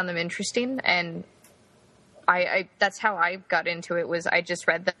always found them interesting. And I that's how I got into it, was I just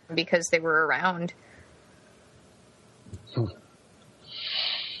read them because they were around.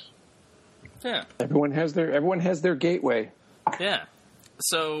 Yeah. Everyone has their gateway. Yeah.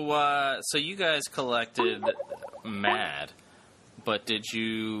 So you guys collected Mad, but did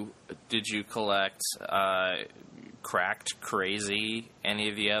you collect Cracked, Crazy, any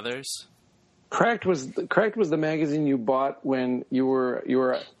of the others? Cracked was the magazine you bought when you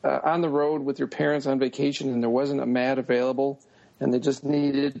were on the road with your parents on vacation and there wasn't a Mad available and they just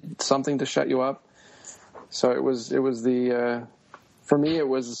needed something to shut you up. So it was the for me it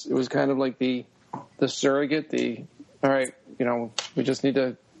was kind of like the surrogate, all right, we just need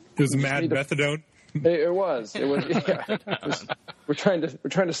to. It was Mad Methadone. It was. Yeah. We're trying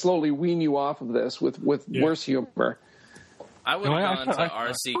to slowly wean you off of this with worse humor. I would have gone to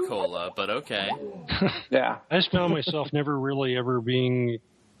RC Cola, but okay. Yeah. I just found myself never really ever being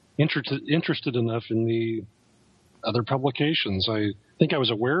interested enough in the other publications. I think I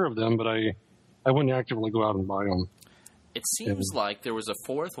was aware of them, but I wouldn't actively go out and buy them. It seems like there was a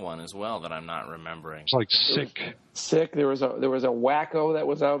fourth one as well that I'm not remembering. It's like Sick. Sick. There was a Wacko that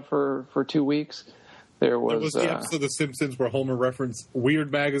was out for 2 weeks. There was the episode of The Simpsons where Homer referenced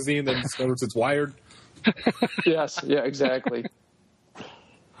Weird magazine, then discovers it's Wired. Yes. Yeah. Exactly.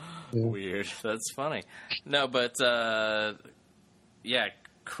 Weird. That's funny. No, but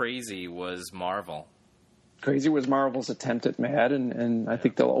Crazy was Marvel. Crazy was Marvel's attempt at Mad, and I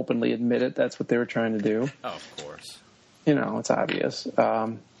think they'll openly admit it. That's what they were trying to do. Oh, of course. It's obvious.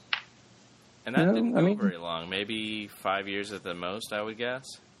 And that didn't go very long. Maybe 5 years at the most, I would guess.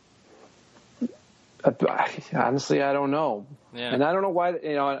 Honestly, I don't know. Yeah. And I don't know why.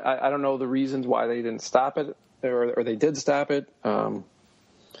 I don't know the reasons why they didn't stop it, or they did stop it.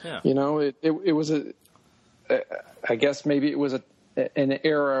 Yeah. It was I guess maybe it was an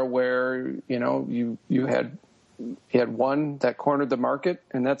era where you had he had one that cornered the market,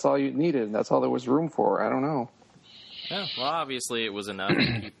 and that's all you needed. And that's all there was room for. I don't know. Yeah, well, obviously it was enough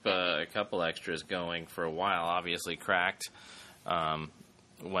to keep a couple extras going for a while. Obviously, Cracked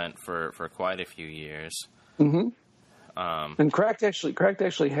went for quite a few years. Mm-hmm. And Cracked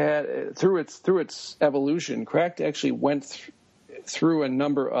actually had through its evolution. Cracked actually went through a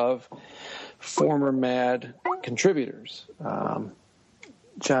number of former Mad contributors.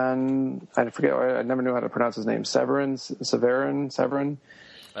 John, I forget. I never knew how to pronounce his name. Severin.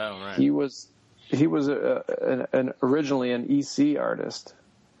 Oh, right. He was originally an EC artist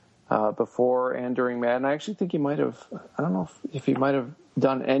before and during Mad, and I actually think he might have. I don't know if he might have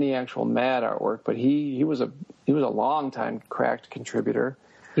done any actual Mad artwork, but he was a long time Cracked contributor.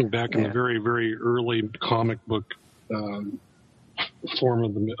 I think back in the very, very early comic book form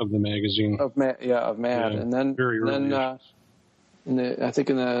of the magazine of Mad, Yeah, and then very early. I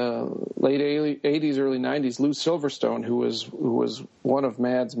think in the late 80s, early 90s, Lou Silverstone, who was one of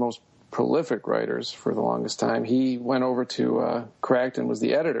Mad's most prolific writers for the longest time, he went over to Cracked and was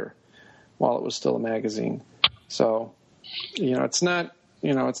the editor while it was still a magazine. So, it's not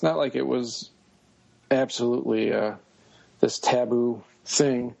like it was absolutely this taboo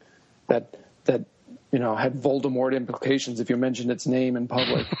thing that had Voldemort implications if you mentioned its name in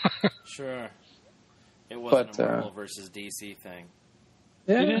public. Sure. It wasn't a Marvel versus DC thing.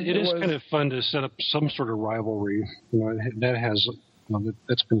 Yeah, it is kind of fun to set up some sort of rivalry. That's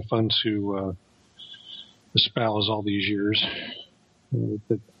been fun to espouse all these years.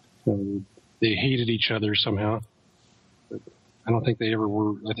 They hated each other somehow. But I don't think they ever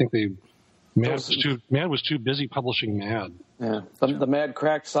were. I think Mad was too busy publishing Mad. Yeah, the Mad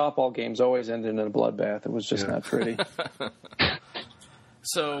Cracked softball games always ended in a bloodbath. It was just not pretty.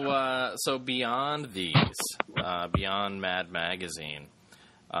 So beyond these, beyond Mad Magazine,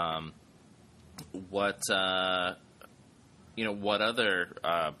 what other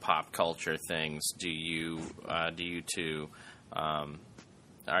pop culture things do you two?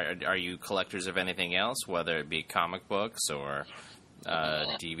 Are you collectors of anything else, whether it be comic books or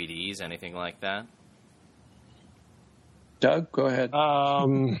DVDs, anything like that? Doug, go ahead.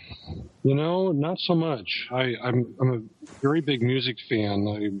 Not so much. I'm a very big music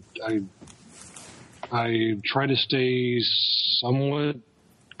fan. I try to stay somewhat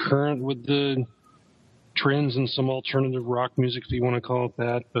current with the trends in some alternative rock music, if you want to call it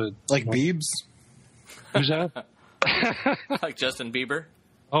that. But like Biebs? Who's that? Like Justin Bieber?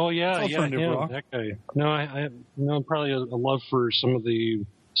 Oh yeah, alternative rock. That guy. No, I probably a love for some of the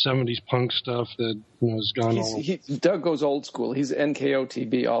 70s punk stuff that has gone Doug goes old school. He's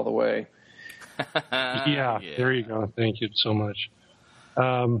NKOTB all the way. Yeah, there you go. Thank you so much.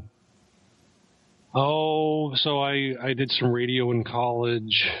 So I did some radio in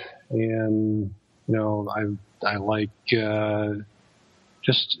college, and I like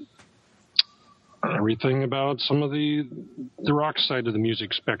just everything about some of the rock side of the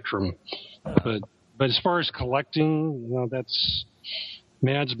music spectrum. But as far as collecting, that's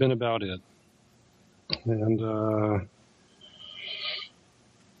Mad's been about it. And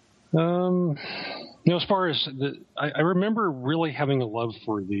as far as I remember really having a love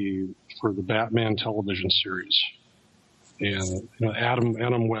for the Batman television series, and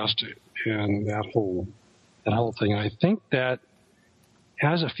Adam West and that whole thing. I think that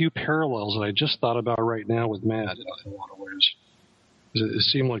has a few parallels that I just thought about right now with Mad in a lot of ways. It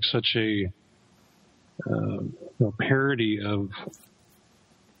seemed like such a parody of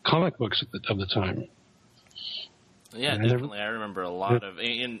comic books of the time. Yeah, definitely. I remember a lot of,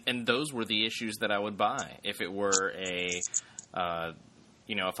 and those were the issues that I would buy. If it were if I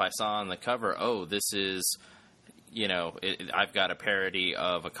saw on the cover, this is, I've got a parody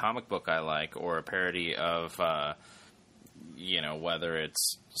of a comic book I like, or a parody of, whether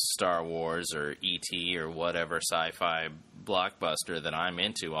it's Star Wars or E.T. or whatever sci-fi blockbuster that I'm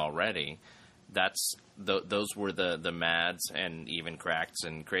into already. Those were the Mads and even Cracks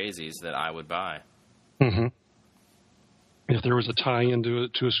and Crazies that I would buy. Mm-hmm. If there was a tie-in to a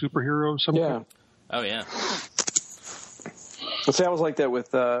superhero of some kind? Oh, yeah. See, I was like that with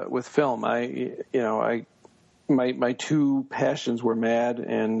film. My two passions were Mad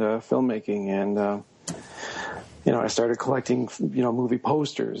and filmmaking, and I started collecting movie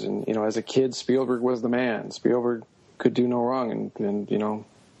posters, and as a kid, Spielberg was the man. Spielberg could do no wrong, and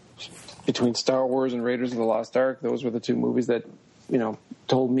between Star Wars and Raiders of the Lost Ark, those were the two movies that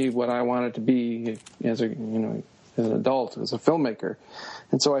told me what I wanted to be as an adult, as a filmmaker.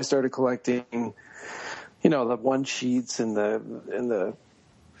 And so I started collecting the one sheets and the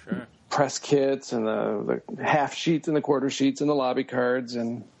sure. press kits and the half sheets and the quarter sheets and the lobby cards,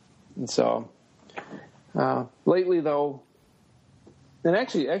 and so Lately, though, and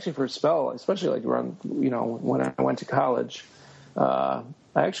actually for a spell, especially like around, when I went to college, I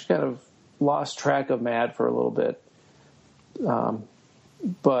actually kind of lost track of Mad for a little bit.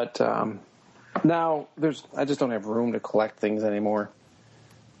 But now I just don't have room to collect things anymore.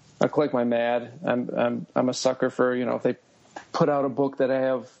 I collect my Mad. I'm a sucker for, if they put out a book that I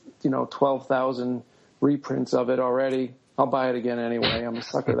have, 12,000 reprints of it already, I'll buy it again anyway. I'm a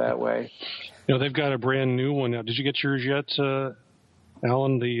sucker that way. They've got a brand new one now. Did you get yours yet,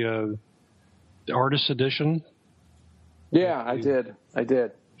 Alan? The artist edition? Yeah, I did.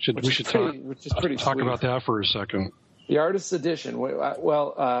 We should talk about that for a second. The artist edition.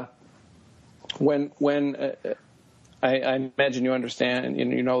 Well, when I imagine you understand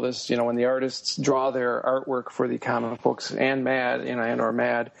and you know this, when the artists draw their artwork for the comic books and Mad, or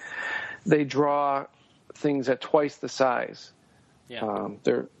Mad, they draw things at twice the size. Yeah.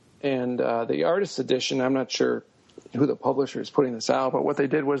 The artist edition, I'm not sure who the publisher is putting this out, but what they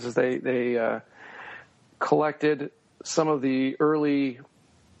did was they collected some of the early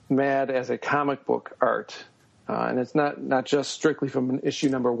Mad as a comic book art, and it's not just strictly from issue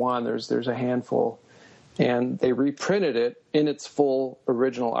number 1. There's a handful, and they reprinted it in its full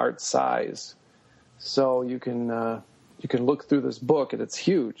original art size, so you can look through this book, and it's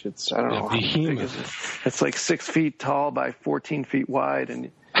huge. It's, I don't know how big it is. It's like 6 feet tall by 14 feet wide,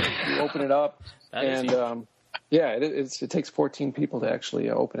 and you open it up, and it takes 14 people to actually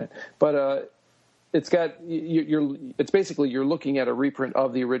open it. But it's got it's basically you're looking at a reprint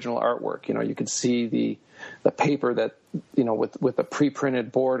of the original artwork. You can see the paper that with the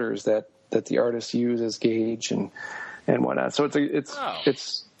pre-printed borders that the artists use as gauge and whatnot. So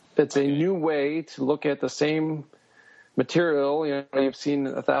it's a new way to look at the same material you've seen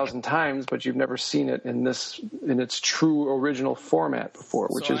 1,000 times, but you've never seen it in its true original format before,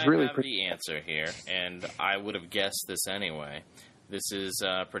 which is really pretty. The answer here, and I would have guessed this anyway. This is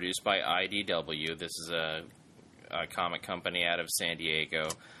produced by IDW. This is a comic company out of San Diego,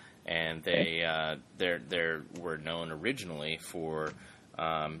 and they were known originally for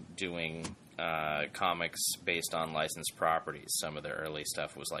doing comics based on licensed properties. Some of their early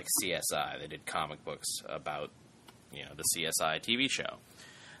stuff was like CSI. They did comic books about the CSI TV show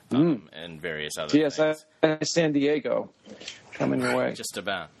and various other CSI things. San Diego coming your way. Just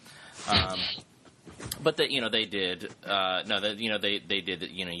about. But they did they did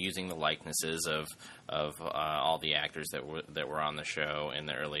using the likenesses of all the actors that were on the show in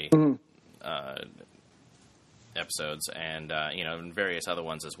the early episodes, and and various other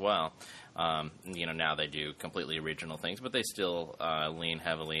ones as well. Now they do completely original things, but they still lean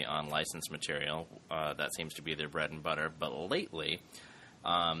heavily on licensed material. That seems to be their bread and butter. But lately,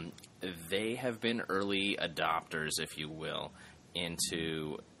 they have been early adopters, if you will,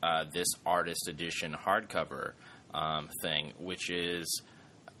 into this artist edition hardcover thing, which is,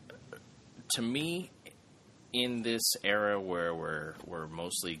 to me, in this era where we're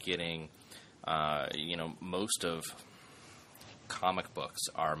mostly getting, most of comic books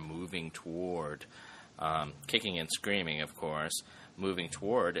are moving toward, kicking and screaming, of course, moving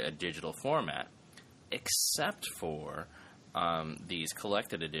toward a digital format, except for these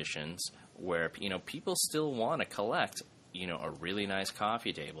collected editions where people still want to collect a really nice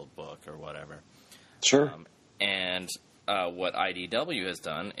coffee table book or whatever. Sure. And what IDW has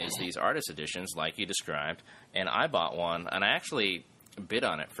done is these artist editions, like you described, and I bought one, and I actually bid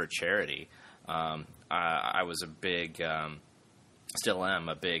on it for charity. I was a big, still am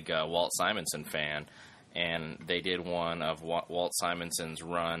a big Walt Simonson fan, and they did one of Walt Simonson's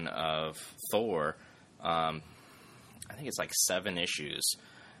run of Thor. I think it's like 7 issues,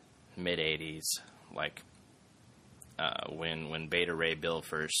 mid-'80s, like when Beta Ray Bill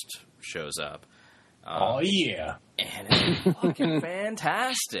first shows up. Oh, yeah. And it's fucking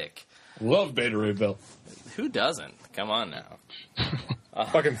fantastic. Love Beta Ray Bill. Who doesn't? Come on now.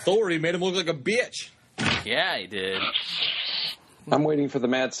 Fucking Thor, he made him look like a bitch. Yeah, he did. I'm waiting for the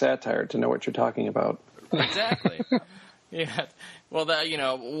Mad Satire to know what you're talking about. Exactly. Yeah. Well, that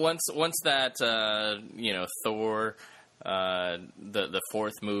once that Thor, the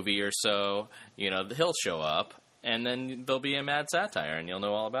 4th movie or so, he'll show up, and then there'll be a Mad Satire, and you'll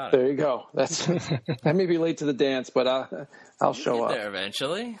know all about it. There you go. I may be late to the dance, but I'll show up there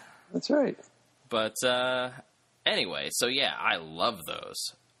eventually. That's right. But anyway, so yeah, I love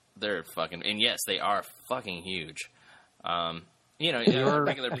those. They're fucking, and yes, they are fucking huge. A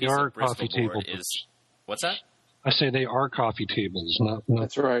regular piece of Bristol board is what's that? I say they are coffee tables, not.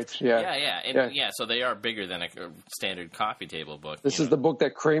 That's right. Yeah. Yeah. So they are bigger than a standard coffee table book. This is the book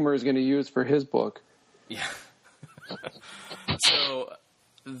that Kramer is going to use for his book. Yeah. So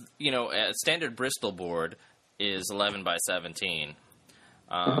a standard Bristol board is 11 by 17.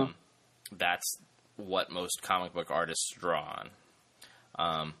 That's what most comic book artists draw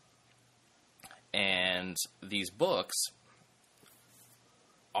on. And these books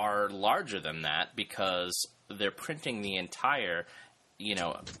are larger than that because they're printing the entire,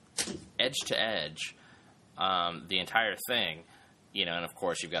 edge to edge, the entire thing. And of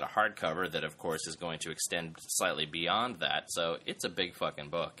course you've got a hardcover that of course is going to extend slightly beyond that. So it's a big fucking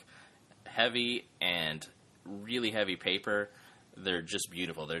book. Heavy and really heavy paper. They're just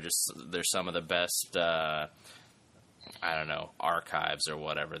beautiful. They're some of the best, archives or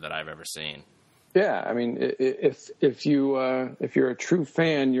whatever that I've ever seen. Yeah, I mean, if you're a true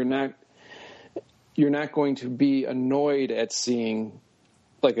fan, you're not going to be annoyed at seeing,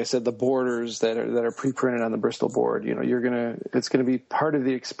 like I said, the borders that are pre-printed on the Bristol board. It's gonna be part of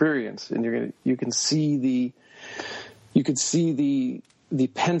the experience, and you can see the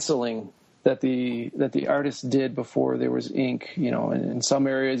penciling that the artist did before there was ink. And in some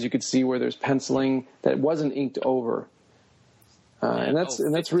areas you could see where there's penciling that wasn't inked over, and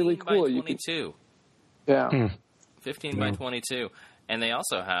that's really cool. 22. Yeah. 15 by 22. And they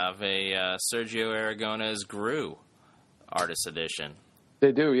also have a Sergio Aragones Gru artist edition.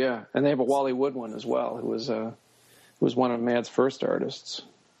 They do, yeah. And they have a Wally Wood one as well, who was one of Mad's first artists.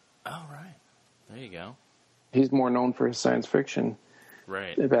 Oh, right. There you go. He's more known for his science fiction.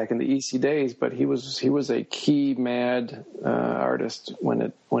 Right. Back in the EC days, but he was a key Mad artist when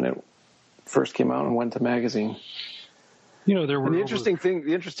it first came out and went to magazine. There were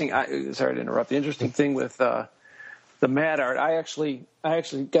sorry to interrupt. The interesting thing with the Mad art, I actually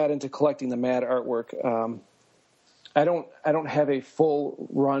got into collecting the Mad artwork. I don't have a full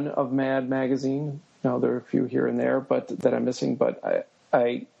run of Mad magazine. There are a few here and there, but that I'm missing. But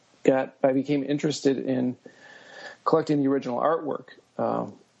I became interested in collecting the original artwork.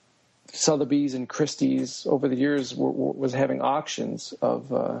 Sotheby's and Christie's over the years was having auctions of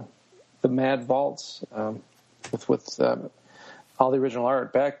the Mad vaults. With all the original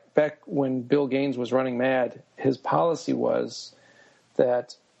art. Back when Bill Gaines was running Mad, his policy was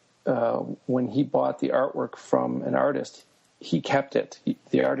that when he bought the artwork from an artist, he kept it.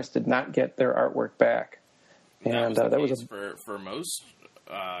 The artist did not get their artwork back. And that was for most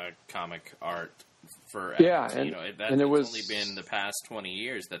comic art. That's only been the past 20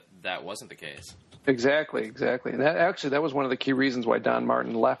 years that wasn't the case. Exactly. And that was one of the key reasons why Don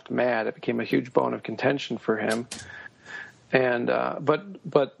Martin left Mad. It became a huge bone of contention for him. And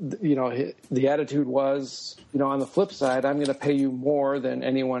but the attitude was, on the flip side, I'm going to pay you more than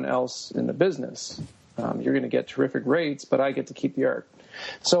anyone else in the business. You're going to get terrific rates, but I get to keep the art.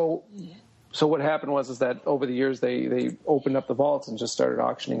 So what happened was that over the years they opened up the vaults and just started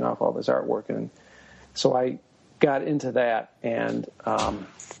auctioning off all this artwork, and so I got into that, and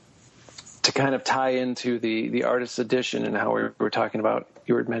to kind of tie into the artist's edition and how we were talking about,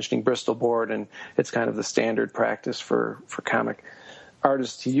 you were mentioning Bristol board, and it's kind of the standard practice for comic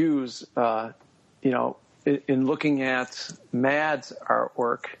artists to use. In looking at Mad's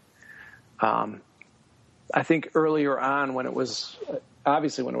artwork, I think earlier on when it was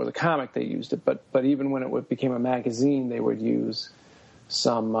a comic, they used it, but even when it became a magazine, they would use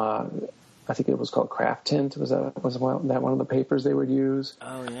some. I think it was called Craft Tint. Was that one of the papers they would use?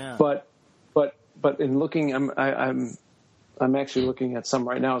 Oh yeah. But in looking, I'm actually looking at some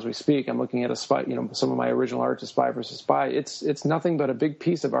right now as we speak. I'm looking at a Spy, some of my original art to Spy versus Spy. It's nothing but a big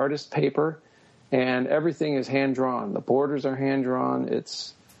piece of artist paper, and everything is hand drawn. The borders are hand drawn.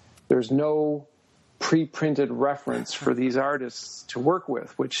 There's no pre-printed reference for these artists to work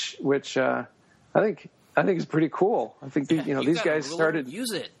with, which I think is pretty cool. I think these guys started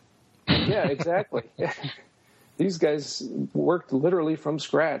use it. Yeah, exactly. These guys worked literally from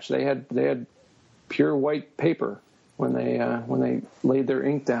scratch. They had pure white paper when they laid their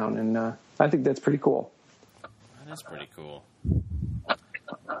ink down, and I think that's pretty cool. That is pretty cool.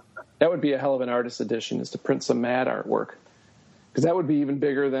 That would be a hell of an artist edition, is to print some Mad artwork, because that would be even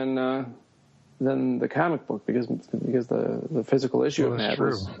bigger than the comic book, because the physical issue of Mad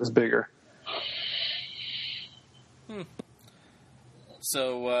was bigger.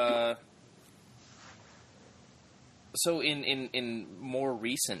 So in more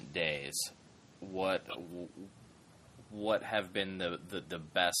recent days, what have been the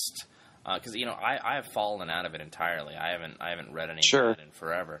best? Because I have fallen out of it entirely. I haven't read any of it in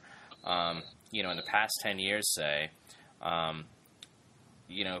forever. In the past 10 years, say, who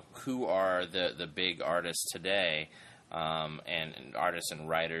are the big artists today, and artists and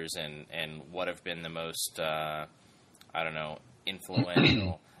writers, and what have been the most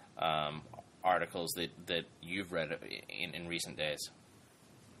influential articles that you've read in recent days?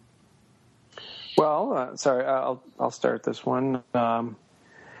 Well, sorry, I'll start this one.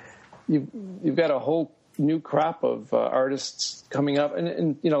 You've got a whole new crop of artists coming up,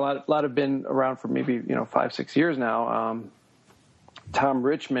 and a lot have been around for maybe 5-6 years now. Tom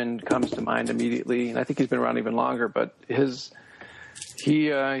Richmond comes to mind immediately, and I think he's been around even longer. But he's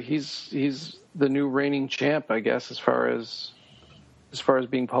the new reigning champ, I guess, as far as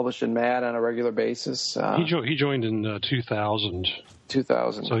being published in Mad on a regular basis. He joined in 2000.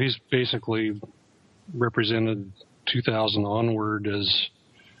 2000. So he's basically represented 2000 onward as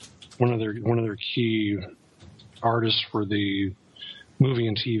one of their key artists for the movie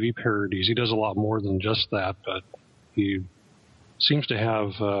and TV parodies. He does a lot more than just that, but he seems to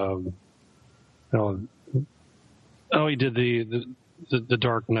have. He did the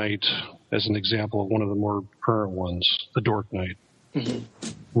Dark Knight as an example of one of the more current ones, the Dark Knight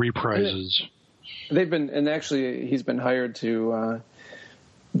reprises. They've been, and actually, he's been hired to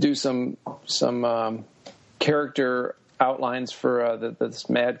do some character outlines for this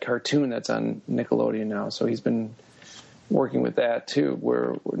Mad cartoon that's on Nickelodeon now. So he's been working with that too.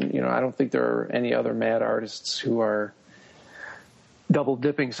 Where I don't think there are any other Mad artists who are double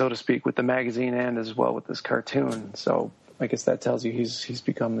dipping, so to speak, with the magazine and as well with this cartoon. So I guess that tells you he's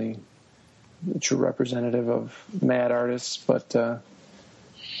become the true representative of Mad artists. But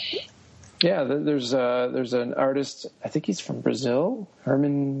there's an artist, I think he's from Brazil,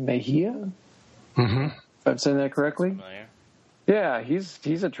 Herman Mejia. Mm-hmm. If I'm saying that correctly. Familiar. Yeah,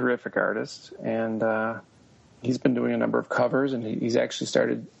 he's a terrific artist, and he's been doing a number of covers, and he's actually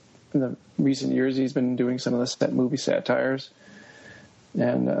started in the recent years. He's been doing some of the movie satires.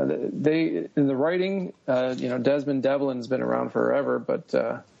 And they, in the writing, Desmond Devlin's been around forever, but,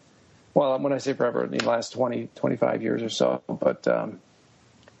 when I say forever, in the last 20, 25 years or so, but,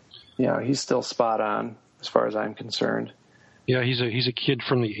 he's still spot on as far as I'm concerned. Yeah, he's a kid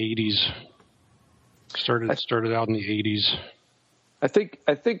from the 80s. Started out in the 80s. I think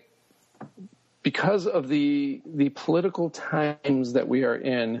because of the political times that we are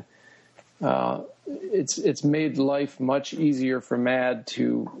in, it's made life much easier for Mad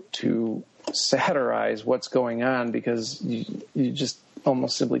to satirize what's going on, because you just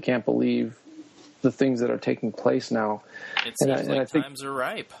almost simply can't believe the things that are taking place now. It seems like times are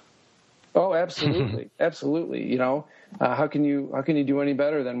ripe. Oh, absolutely, absolutely. How can you do any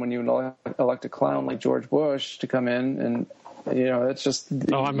better than when you elect a clown like George Bush to come in, and it's just.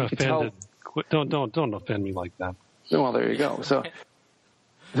 Oh, I'm offended. Don't offend me like that. Well, there you go. So.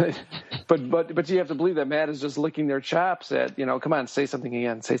 But you have to believe that Matt is just licking their chops at, come on, say something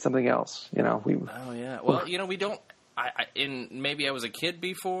again, say something else. Oh yeah. Well, we don't. Maybe I was a kid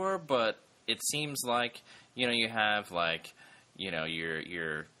before, but it seems like you have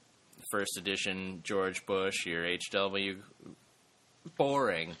your first edition George Bush, your HW,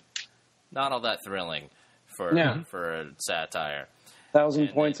 boring, not all that thrilling for a satire. 1,000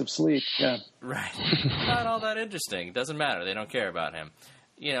 points of sleep. Yeah. Right. Not all that interesting. Doesn't matter. They don't care about him.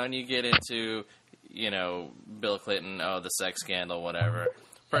 And you get into, Bill Clinton, the sex scandal, whatever.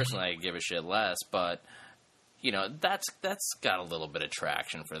 Personally, I give a shit less, but, that's got a little bit of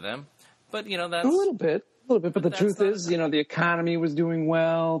traction for them. But, that's... A little bit. But the truth is, the economy was doing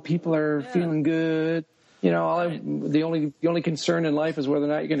well. People are feeling good. The only concern in life is whether or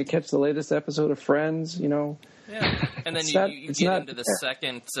not you're going to catch the latest episode of Friends, Yeah. And then you get into the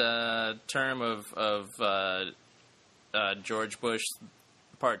second term of George Bush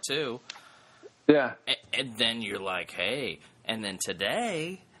Part 2. Yeah. And then you're like, hey. And then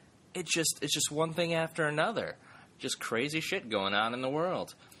today, it's just one thing after another. Just crazy shit going on in the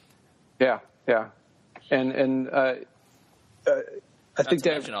world. Yeah. And I think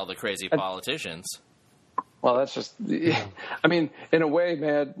that... mention all the crazy politicians. Well, that's just... I mean, in a way,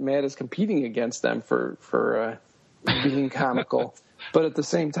 Mad is competing against them for being comical. But at the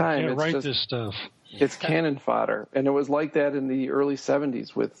same time, it's write this stuff. It's cannon fodder, and it was like that in the early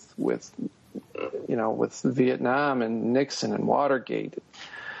 '70s with Vietnam and Nixon and Watergate.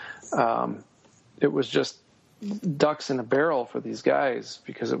 It was just ducks in a barrel for these guys,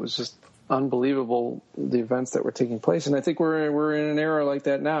 because it was just unbelievable, the events that were taking place. And I think we're in an era like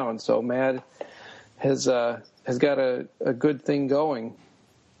that now, and so Mad has got a good thing going,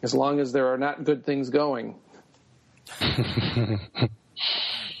 as long as there are not good things going.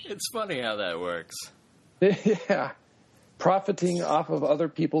 It's funny how that works. Yeah. Profiting off of other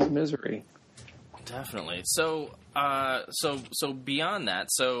people's misery. Definitely. So beyond that,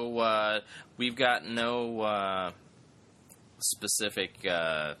 we've got no specific,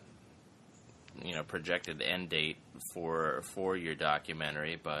 projected end date for your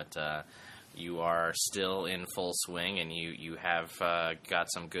documentary, but you are still in full swing, and you have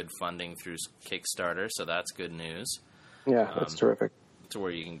got some good funding through Kickstarter, so that's good news. Yeah, that's terrific. To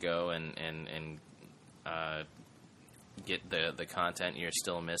where you can go and get the content you're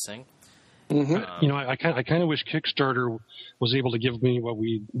still missing. Mm-hmm. I kind of wish Kickstarter was able to give me what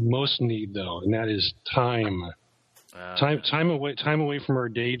we most need, though, and that is time. Time away from our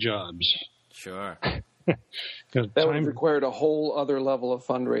day jobs. Sure. That would require a whole other level of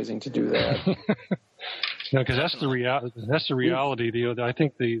fundraising to do that. Because that's the reality. I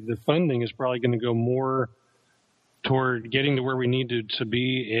think the funding is probably going to go more toward getting to where we need to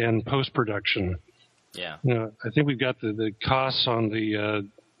be in post production. Yeah. I think we've got the costs on the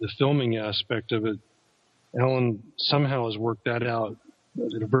filming aspect of it. Alan somehow has worked that out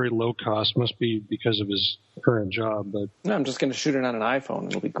at a very low cost. Must be because of his current job. But no, I'm just going to shoot it on an iPhone.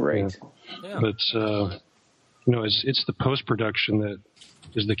 It'll be great. Yeah. But it's the post production that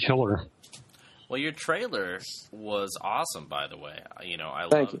is the killer. Well, your trailer was awesome, by the way.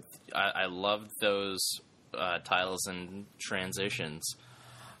 I loved those titles and transitions.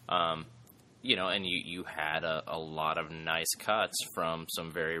 And you had a lot of nice cuts from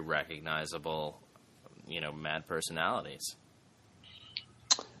some very recognizable, Mad personalities.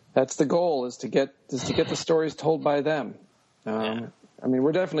 That's the goal: is to get the stories told by them. I mean,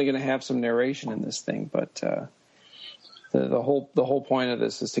 we're definitely going to have some narration in this thing, but the whole point of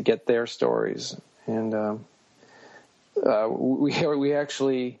this is to get their stories. And we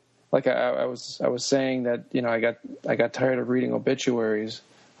actually, like I was saying that I got tired of reading obituaries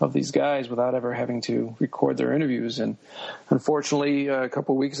of these guys without ever having to record their interviews. And unfortunately, a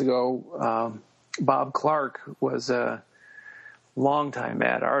couple of weeks ago, Bob Clark was a longtime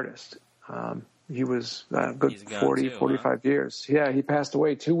Mad artist. He was a good 45 years. Yeah, he passed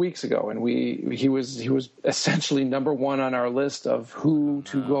away 2 weeks ago, and he was essentially number one on our list of who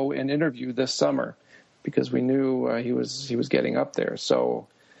to go and interview this summer, because we knew he was getting up there. So,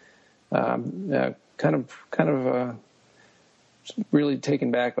 kind of really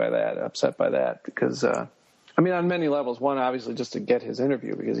taken back by that, upset by that, because on many levels. One, obviously, just to get his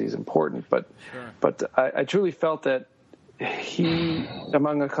interview because he's important, but I truly felt that he,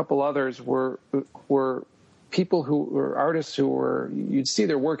 among a couple others, were people who were artists who were, you'd see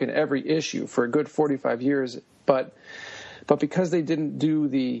their work in every issue for a good 45 years, but because they didn't do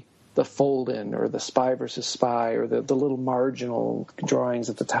the fold-in or the spy versus spy or the little marginal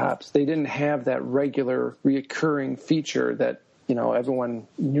drawings at the tops, they didn't have that regular reoccurring feature that everyone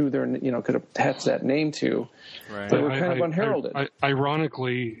knew could attach that name to. Right. They were kind of unheralded.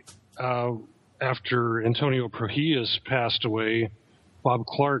 Ironically, after Antonio Prohias passed away, Bob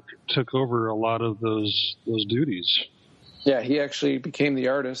Clark took over a lot of those duties. Yeah, he actually became the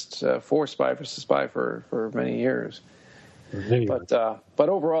artist for Spy vs. Spy for many years. Anyway. But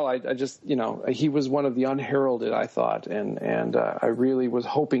overall, I just he was one of the unheralded, I thought, and I really was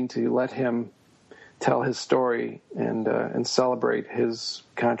hoping to let him tell his story and celebrate his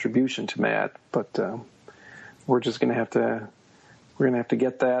contribution to Mad. But we're just going to have to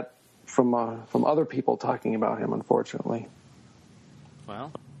get that from other people talking about him, unfortunately.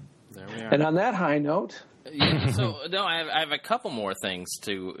 Well, there we are. And on that high note, I have a couple more things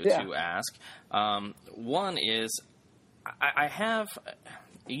to ask. One is, I have,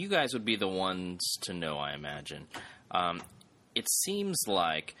 you guys would be the ones to know, I imagine. It seems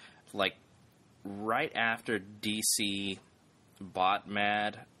like right after DC bought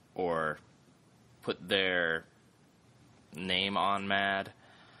Mad or put their name on Mad,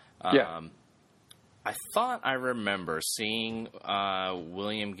 I thought I remember seeing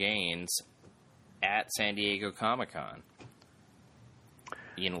William Gaines at San Diego Comic-Con.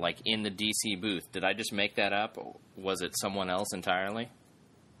 In the DC booth. Did I just make that up? Was it someone else entirely?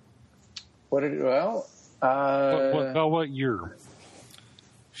 What year?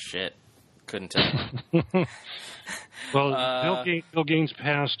 Shit. Couldn't tell. Well, Bill Gaines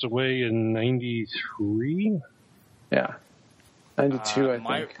passed away in 93? Yeah. 92, I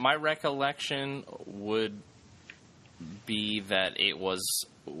think. My recollection would be that it was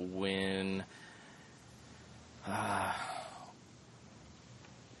when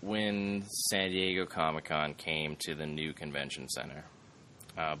San Diego Comic-Con came to the new convention center.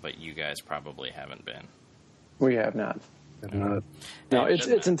 But you guys probably haven't been. We have not. No,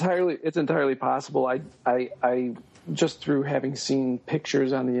 it's entirely possible. I just through having seen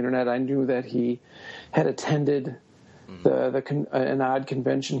pictures on the internet, I knew that he had attended an odd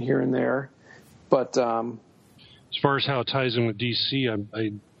convention here and there, but as far as how it ties in with DC,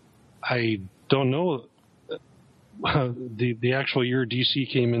 I don't know the actual year DC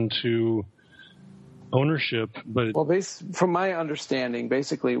came into ownership, but Well, from my understanding,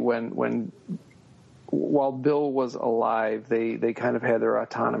 basically, while Bill was alive, they kind of had their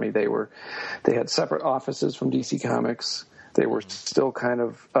autonomy. They had separate offices from DC Comics. They were still kind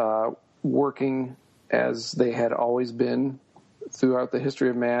of working as they had always been throughout the history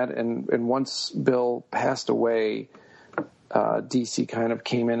of Mad. And once Bill passed away, DC kind of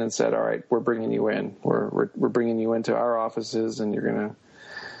came in and said, "All right, we're bringing you in. We're bringing you into our offices, and you're going to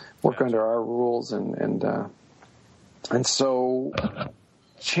work under our rules." And so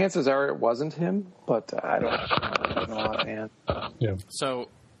chances are it wasn't him, but I don't know offhand. yeah. So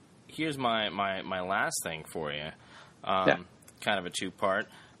here's my last thing for you. Kind of a two-part.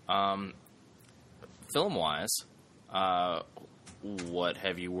 Film-wise, what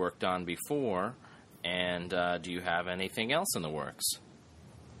have you worked on before, and do you have anything else in the works?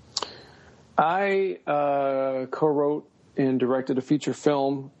 I co-wrote and directed a feature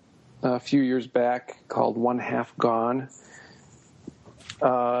film a few years back called One Half Gone.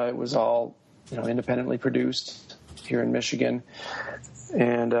 It was all, independently produced here in Michigan,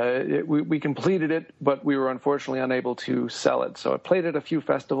 and we completed it, but we were unfortunately unable to sell it. So it played at a few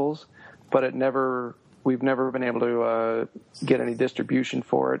festivals, but we've never been able to get any distribution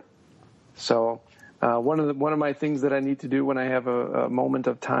for it. So one of my things that I need to do when I have a moment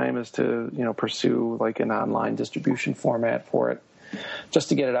of time is to pursue like an online distribution format for it, just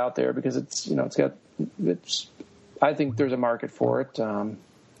to get it out there, because I think there's a market for it.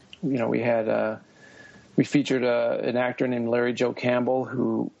 We featured an actor named Larry Joe Campbell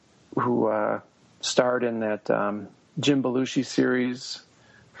who starred in that Jim Belushi series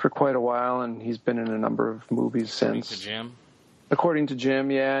for quite a while, and he's been in a number of movies since. According to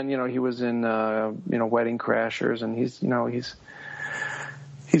Jim, yeah, and he was in Wedding Crashers, and he's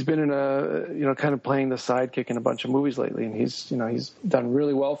been in a kind of playing the sidekick in a bunch of movies lately, and he's done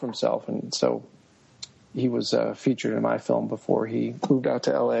really well for himself, and so he was featured in my film before he moved out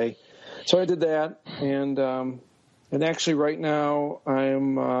to L.A. So I did that, and actually right now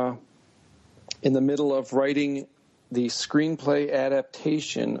I'm in the middle of writing the screenplay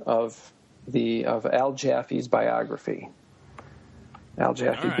adaptation of Al Jaffe's biography. Al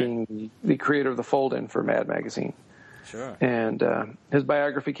Jaffe being the creator of the fold-in for Mad Magazine. Sure. And his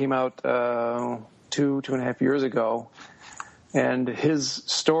biography came out 2.5 years ago. And his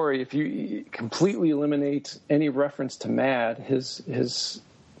story, if you completely eliminate any reference to Mad, his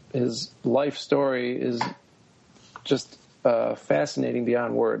life story is just fascinating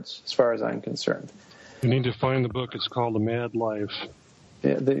beyond words, as far as I'm concerned. You need to find the book. It's called The Mad Life.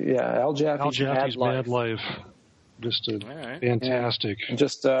 Al Jaffe's Mad Life. Just fantastic. And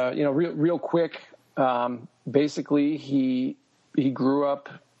just real quick. Basically, he grew up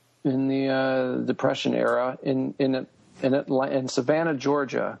in the Depression era in Savannah,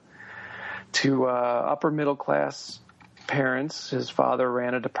 Georgia, to upper middle class parents. His father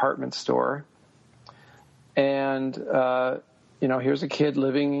ran a department store, and here's a kid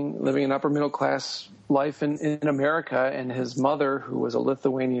living an upper middle class life in America, and his mother, who was a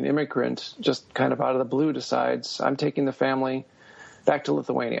Lithuanian immigrant, just kind of out of the blue decides, I'm taking the family back to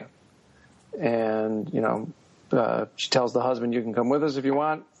Lithuania. And she tells the husband, you can come with us if you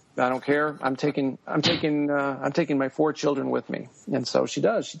want. I don't care. I'm taking my 4 children with me. And so she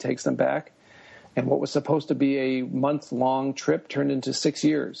does. She takes them back. And what was supposed to be a month-long trip turned into 6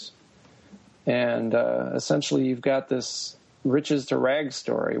 years. And essentially you've got this riches to rags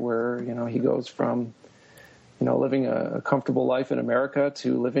story where, he goes from, living a comfortable life in America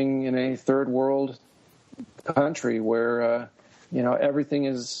to living in a third world country where, everything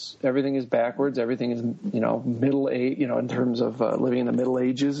is backwards. Everything is, middle age, in terms of living in the Middle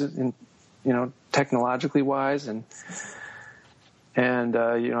Ages, and technologically wise, and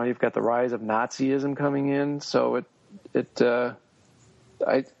you've got the rise of Nazism coming in. So it's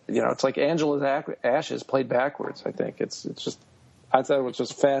like Angela's Ashes played backwards. I think I thought it was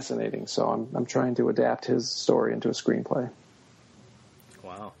just fascinating. So I'm trying to adapt his story into a screenplay.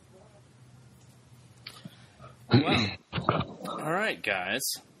 Wow. Well, all right, guys.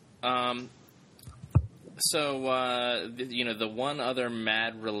 The one other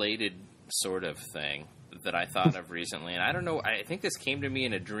Mad-related sort of thing that I thought of recently, and I don't know, I think this came to me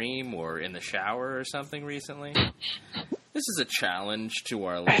in a dream or in the shower or something recently. This is a challenge to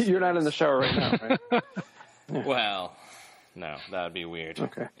our listeners. You're not in the shower right now, right? Yeah. Well, no, that would be weird.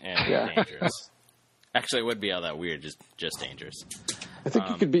 Okay. And dangerous. Actually, it would be all that weird, just dangerous. I think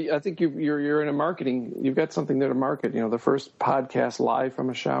you could be. I think you're in a marketing. You've got something there to market. The first podcast live from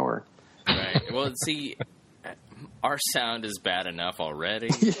a shower. Right. Well, see, our sound is bad enough already.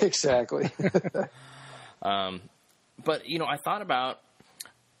 Yeah, exactly. But I thought about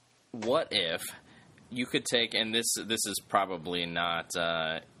what if you could take, and this is probably not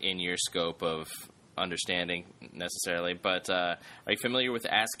in your scope of understanding necessarily, but are you familiar with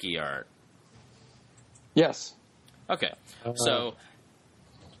ASCII art? Yes. Okay, so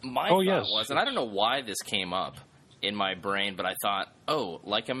my thought yes. was, and I don't know why this came up in my brain, but I thought,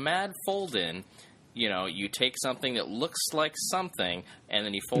 like a Mad fold-in, you take something that looks like something, and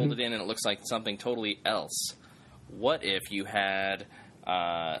then you fold it in, and it looks like something totally else. What if you had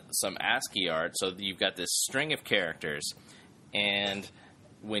some ASCII art, so you've got this string of characters, and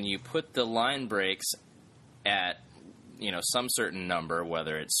when you put the line breaks at, some certain number,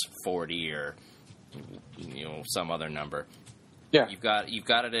 whether it's 40 or, some other number, Yeah. you've got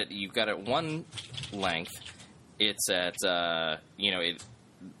it at one length. It's at the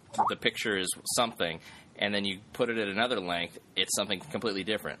picture is something, and then you put it at another length. It's something completely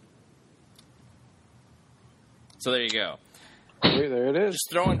different. So there you go. There it is. Just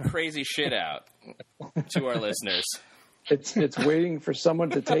throwing crazy shit out to our listeners. It's waiting for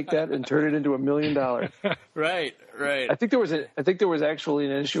someone to take that and turn it into $1 million. Right. I think there was actually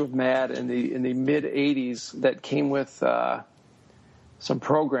an issue of Mad in the mid '80s that came with some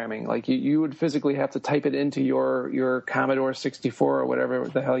programming. Like you would physically have to type it into your Commodore 64 or whatever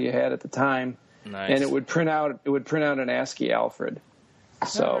the hell you had at the time, Nice. and it would print out an ASCII Alfred.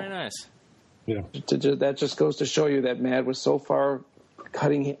 So very nice. Yeah. that just goes to show you that Mad was so far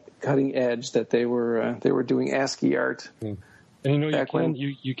cutting edge that they were doing ASCII art. And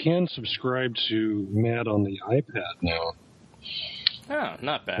you can subscribe to Mad on the iPad now. Oh,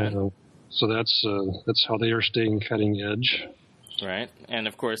 not bad. So that's how they are staying cutting edge. Right, and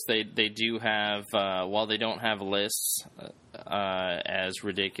of course they do have, while they don't have lists as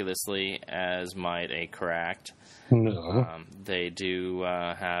ridiculously as might a Cracked, No. they do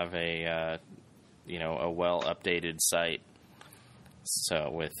have a well updated site. So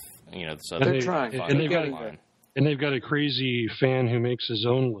with so And They're they- trying. and they've got online. And they've got a crazy fan who makes his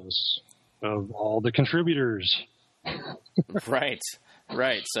own list of all the contributors. Right.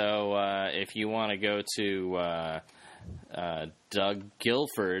 So if you want to go to Doug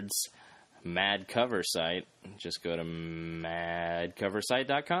Guilford's Mad Cover site, just go to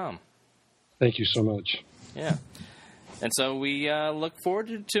madcoversite.com. Thank you so much. Yeah. And so we look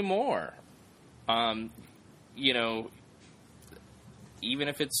forward to more. Even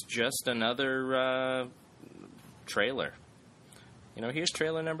if it's just another trailer. Here's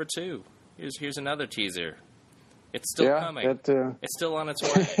trailer number 2. Here's another teaser. It's still coming. It's still on its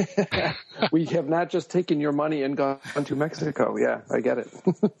way. We have not just taken your money and gone to Mexico. Yeah, I get it.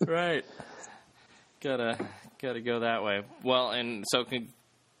 Right. Gotta go that way. Well, and so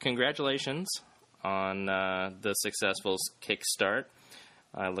congratulations on the successful kickstart.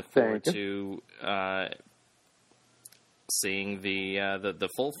 I look forward to seeing the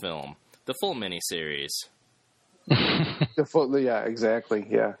full film, the full miniseries. Exactly.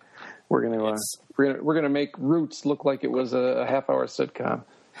 Yeah, we're gonna make Roots look like it was a half-hour sitcom.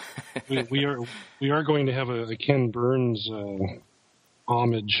 we are going to have a Ken Burns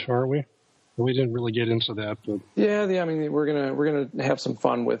homage, aren't we? We didn't really get into that, but Yeah, we're gonna have some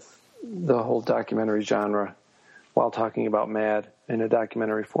fun with the whole documentary genre while talking about Mad in a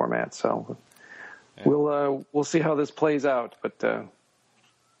documentary format. So we'll see how this plays out, but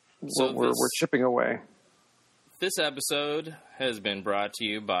we're chipping away. This episode has been brought to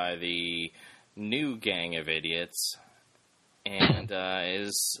you by the new Gang of Idiots and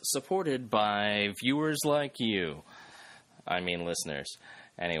is supported by viewers like you. I mean, listeners.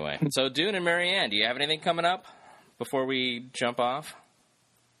 Anyway, so Dune and Marianne, do you have anything coming up before we jump off?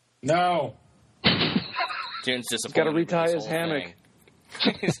 No. Dune's disappointed. He's got to retie with his this whole hammock.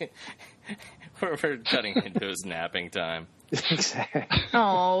 thing. We're cutting into his napping time. Exactly.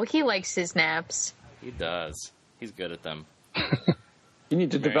 Oh, he likes his naps. He does. He's good at them. You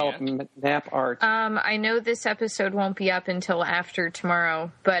need to develop nap art. I know this episode won't be up until after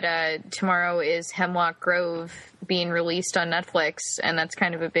tomorrow, but tomorrow is Hemlock Grove being released on Netflix, and that's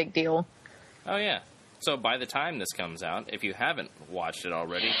kind of a big deal. Oh, yeah. So by the time this comes out, if you haven't watched it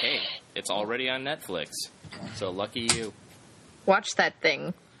already, hey, it's already on Netflix. So lucky you. Watch that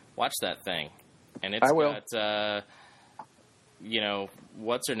thing. Watch that thing. And it's I will. got,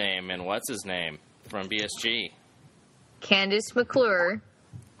 what's her name and what's his name from BSG. Candace McClure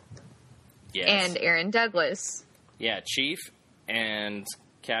Yes. and Aaron Douglas. Yeah, Chief and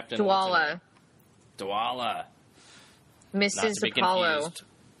Captain Dwala. Dwala. Not Mrs. to be Apollo. confused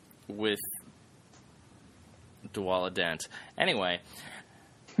with Dwala Dent. Anyway,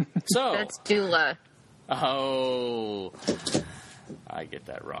 so That's Dula. oh, I get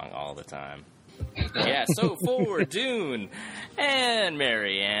that wrong all the time. Yeah, so for Dune and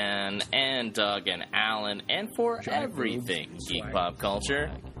Marianne and Doug and Alan and for everything geek pop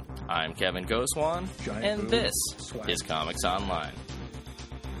culture, I'm Kevin Goswan, and this is Comics Online.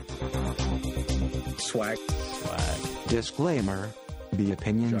 Swag. Disclaimer. The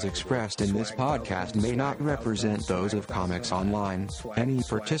opinions expressed in this podcast may not represent those of Comics Online, any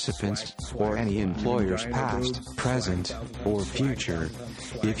participants, or any employers past, present, or future.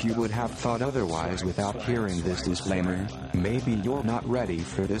 If you would have thought otherwise without hearing this disclaimer, maybe you're not ready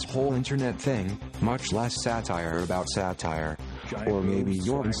for this whole internet thing, much less satire about satire. Or maybe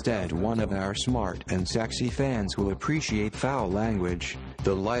you're instead one of our smart and sexy fans who appreciate foul language,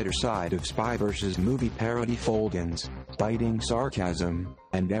 the lighter side of spy versus movie parody fold-ins, biting sarcasm,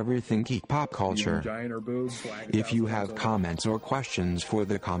 and everything geek pop culture. If you have comments or questions for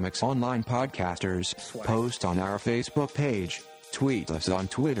the Comics Online podcasters, post on our Facebook page, tweet us on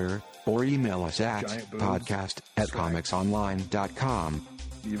Twitter, or email us at podcast@comicsonline.com.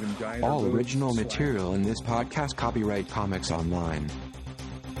 All original material in this podcast copyright Comics Online.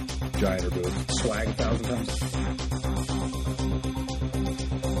 Giant boobs. Swag 1,000 times.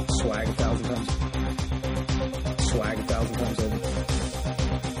 Swag 1,000 times. Swag 1,000 times over.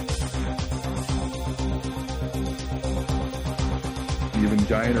 Even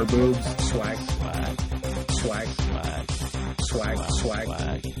giant boobs. Swag. Swag. Swag. Swag.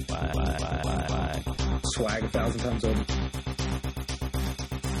 Swag 1,000 times over.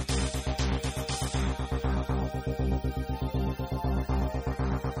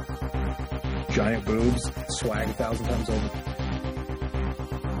 Giant boobs, swag 1,000 times over.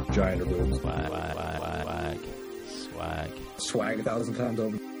 Giant boobs, swag 1,000 times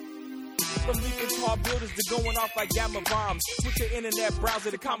over. From leaking tall buildings to going off like gamma bombs. Switch your internet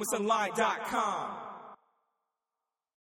browser to comicsonline.com.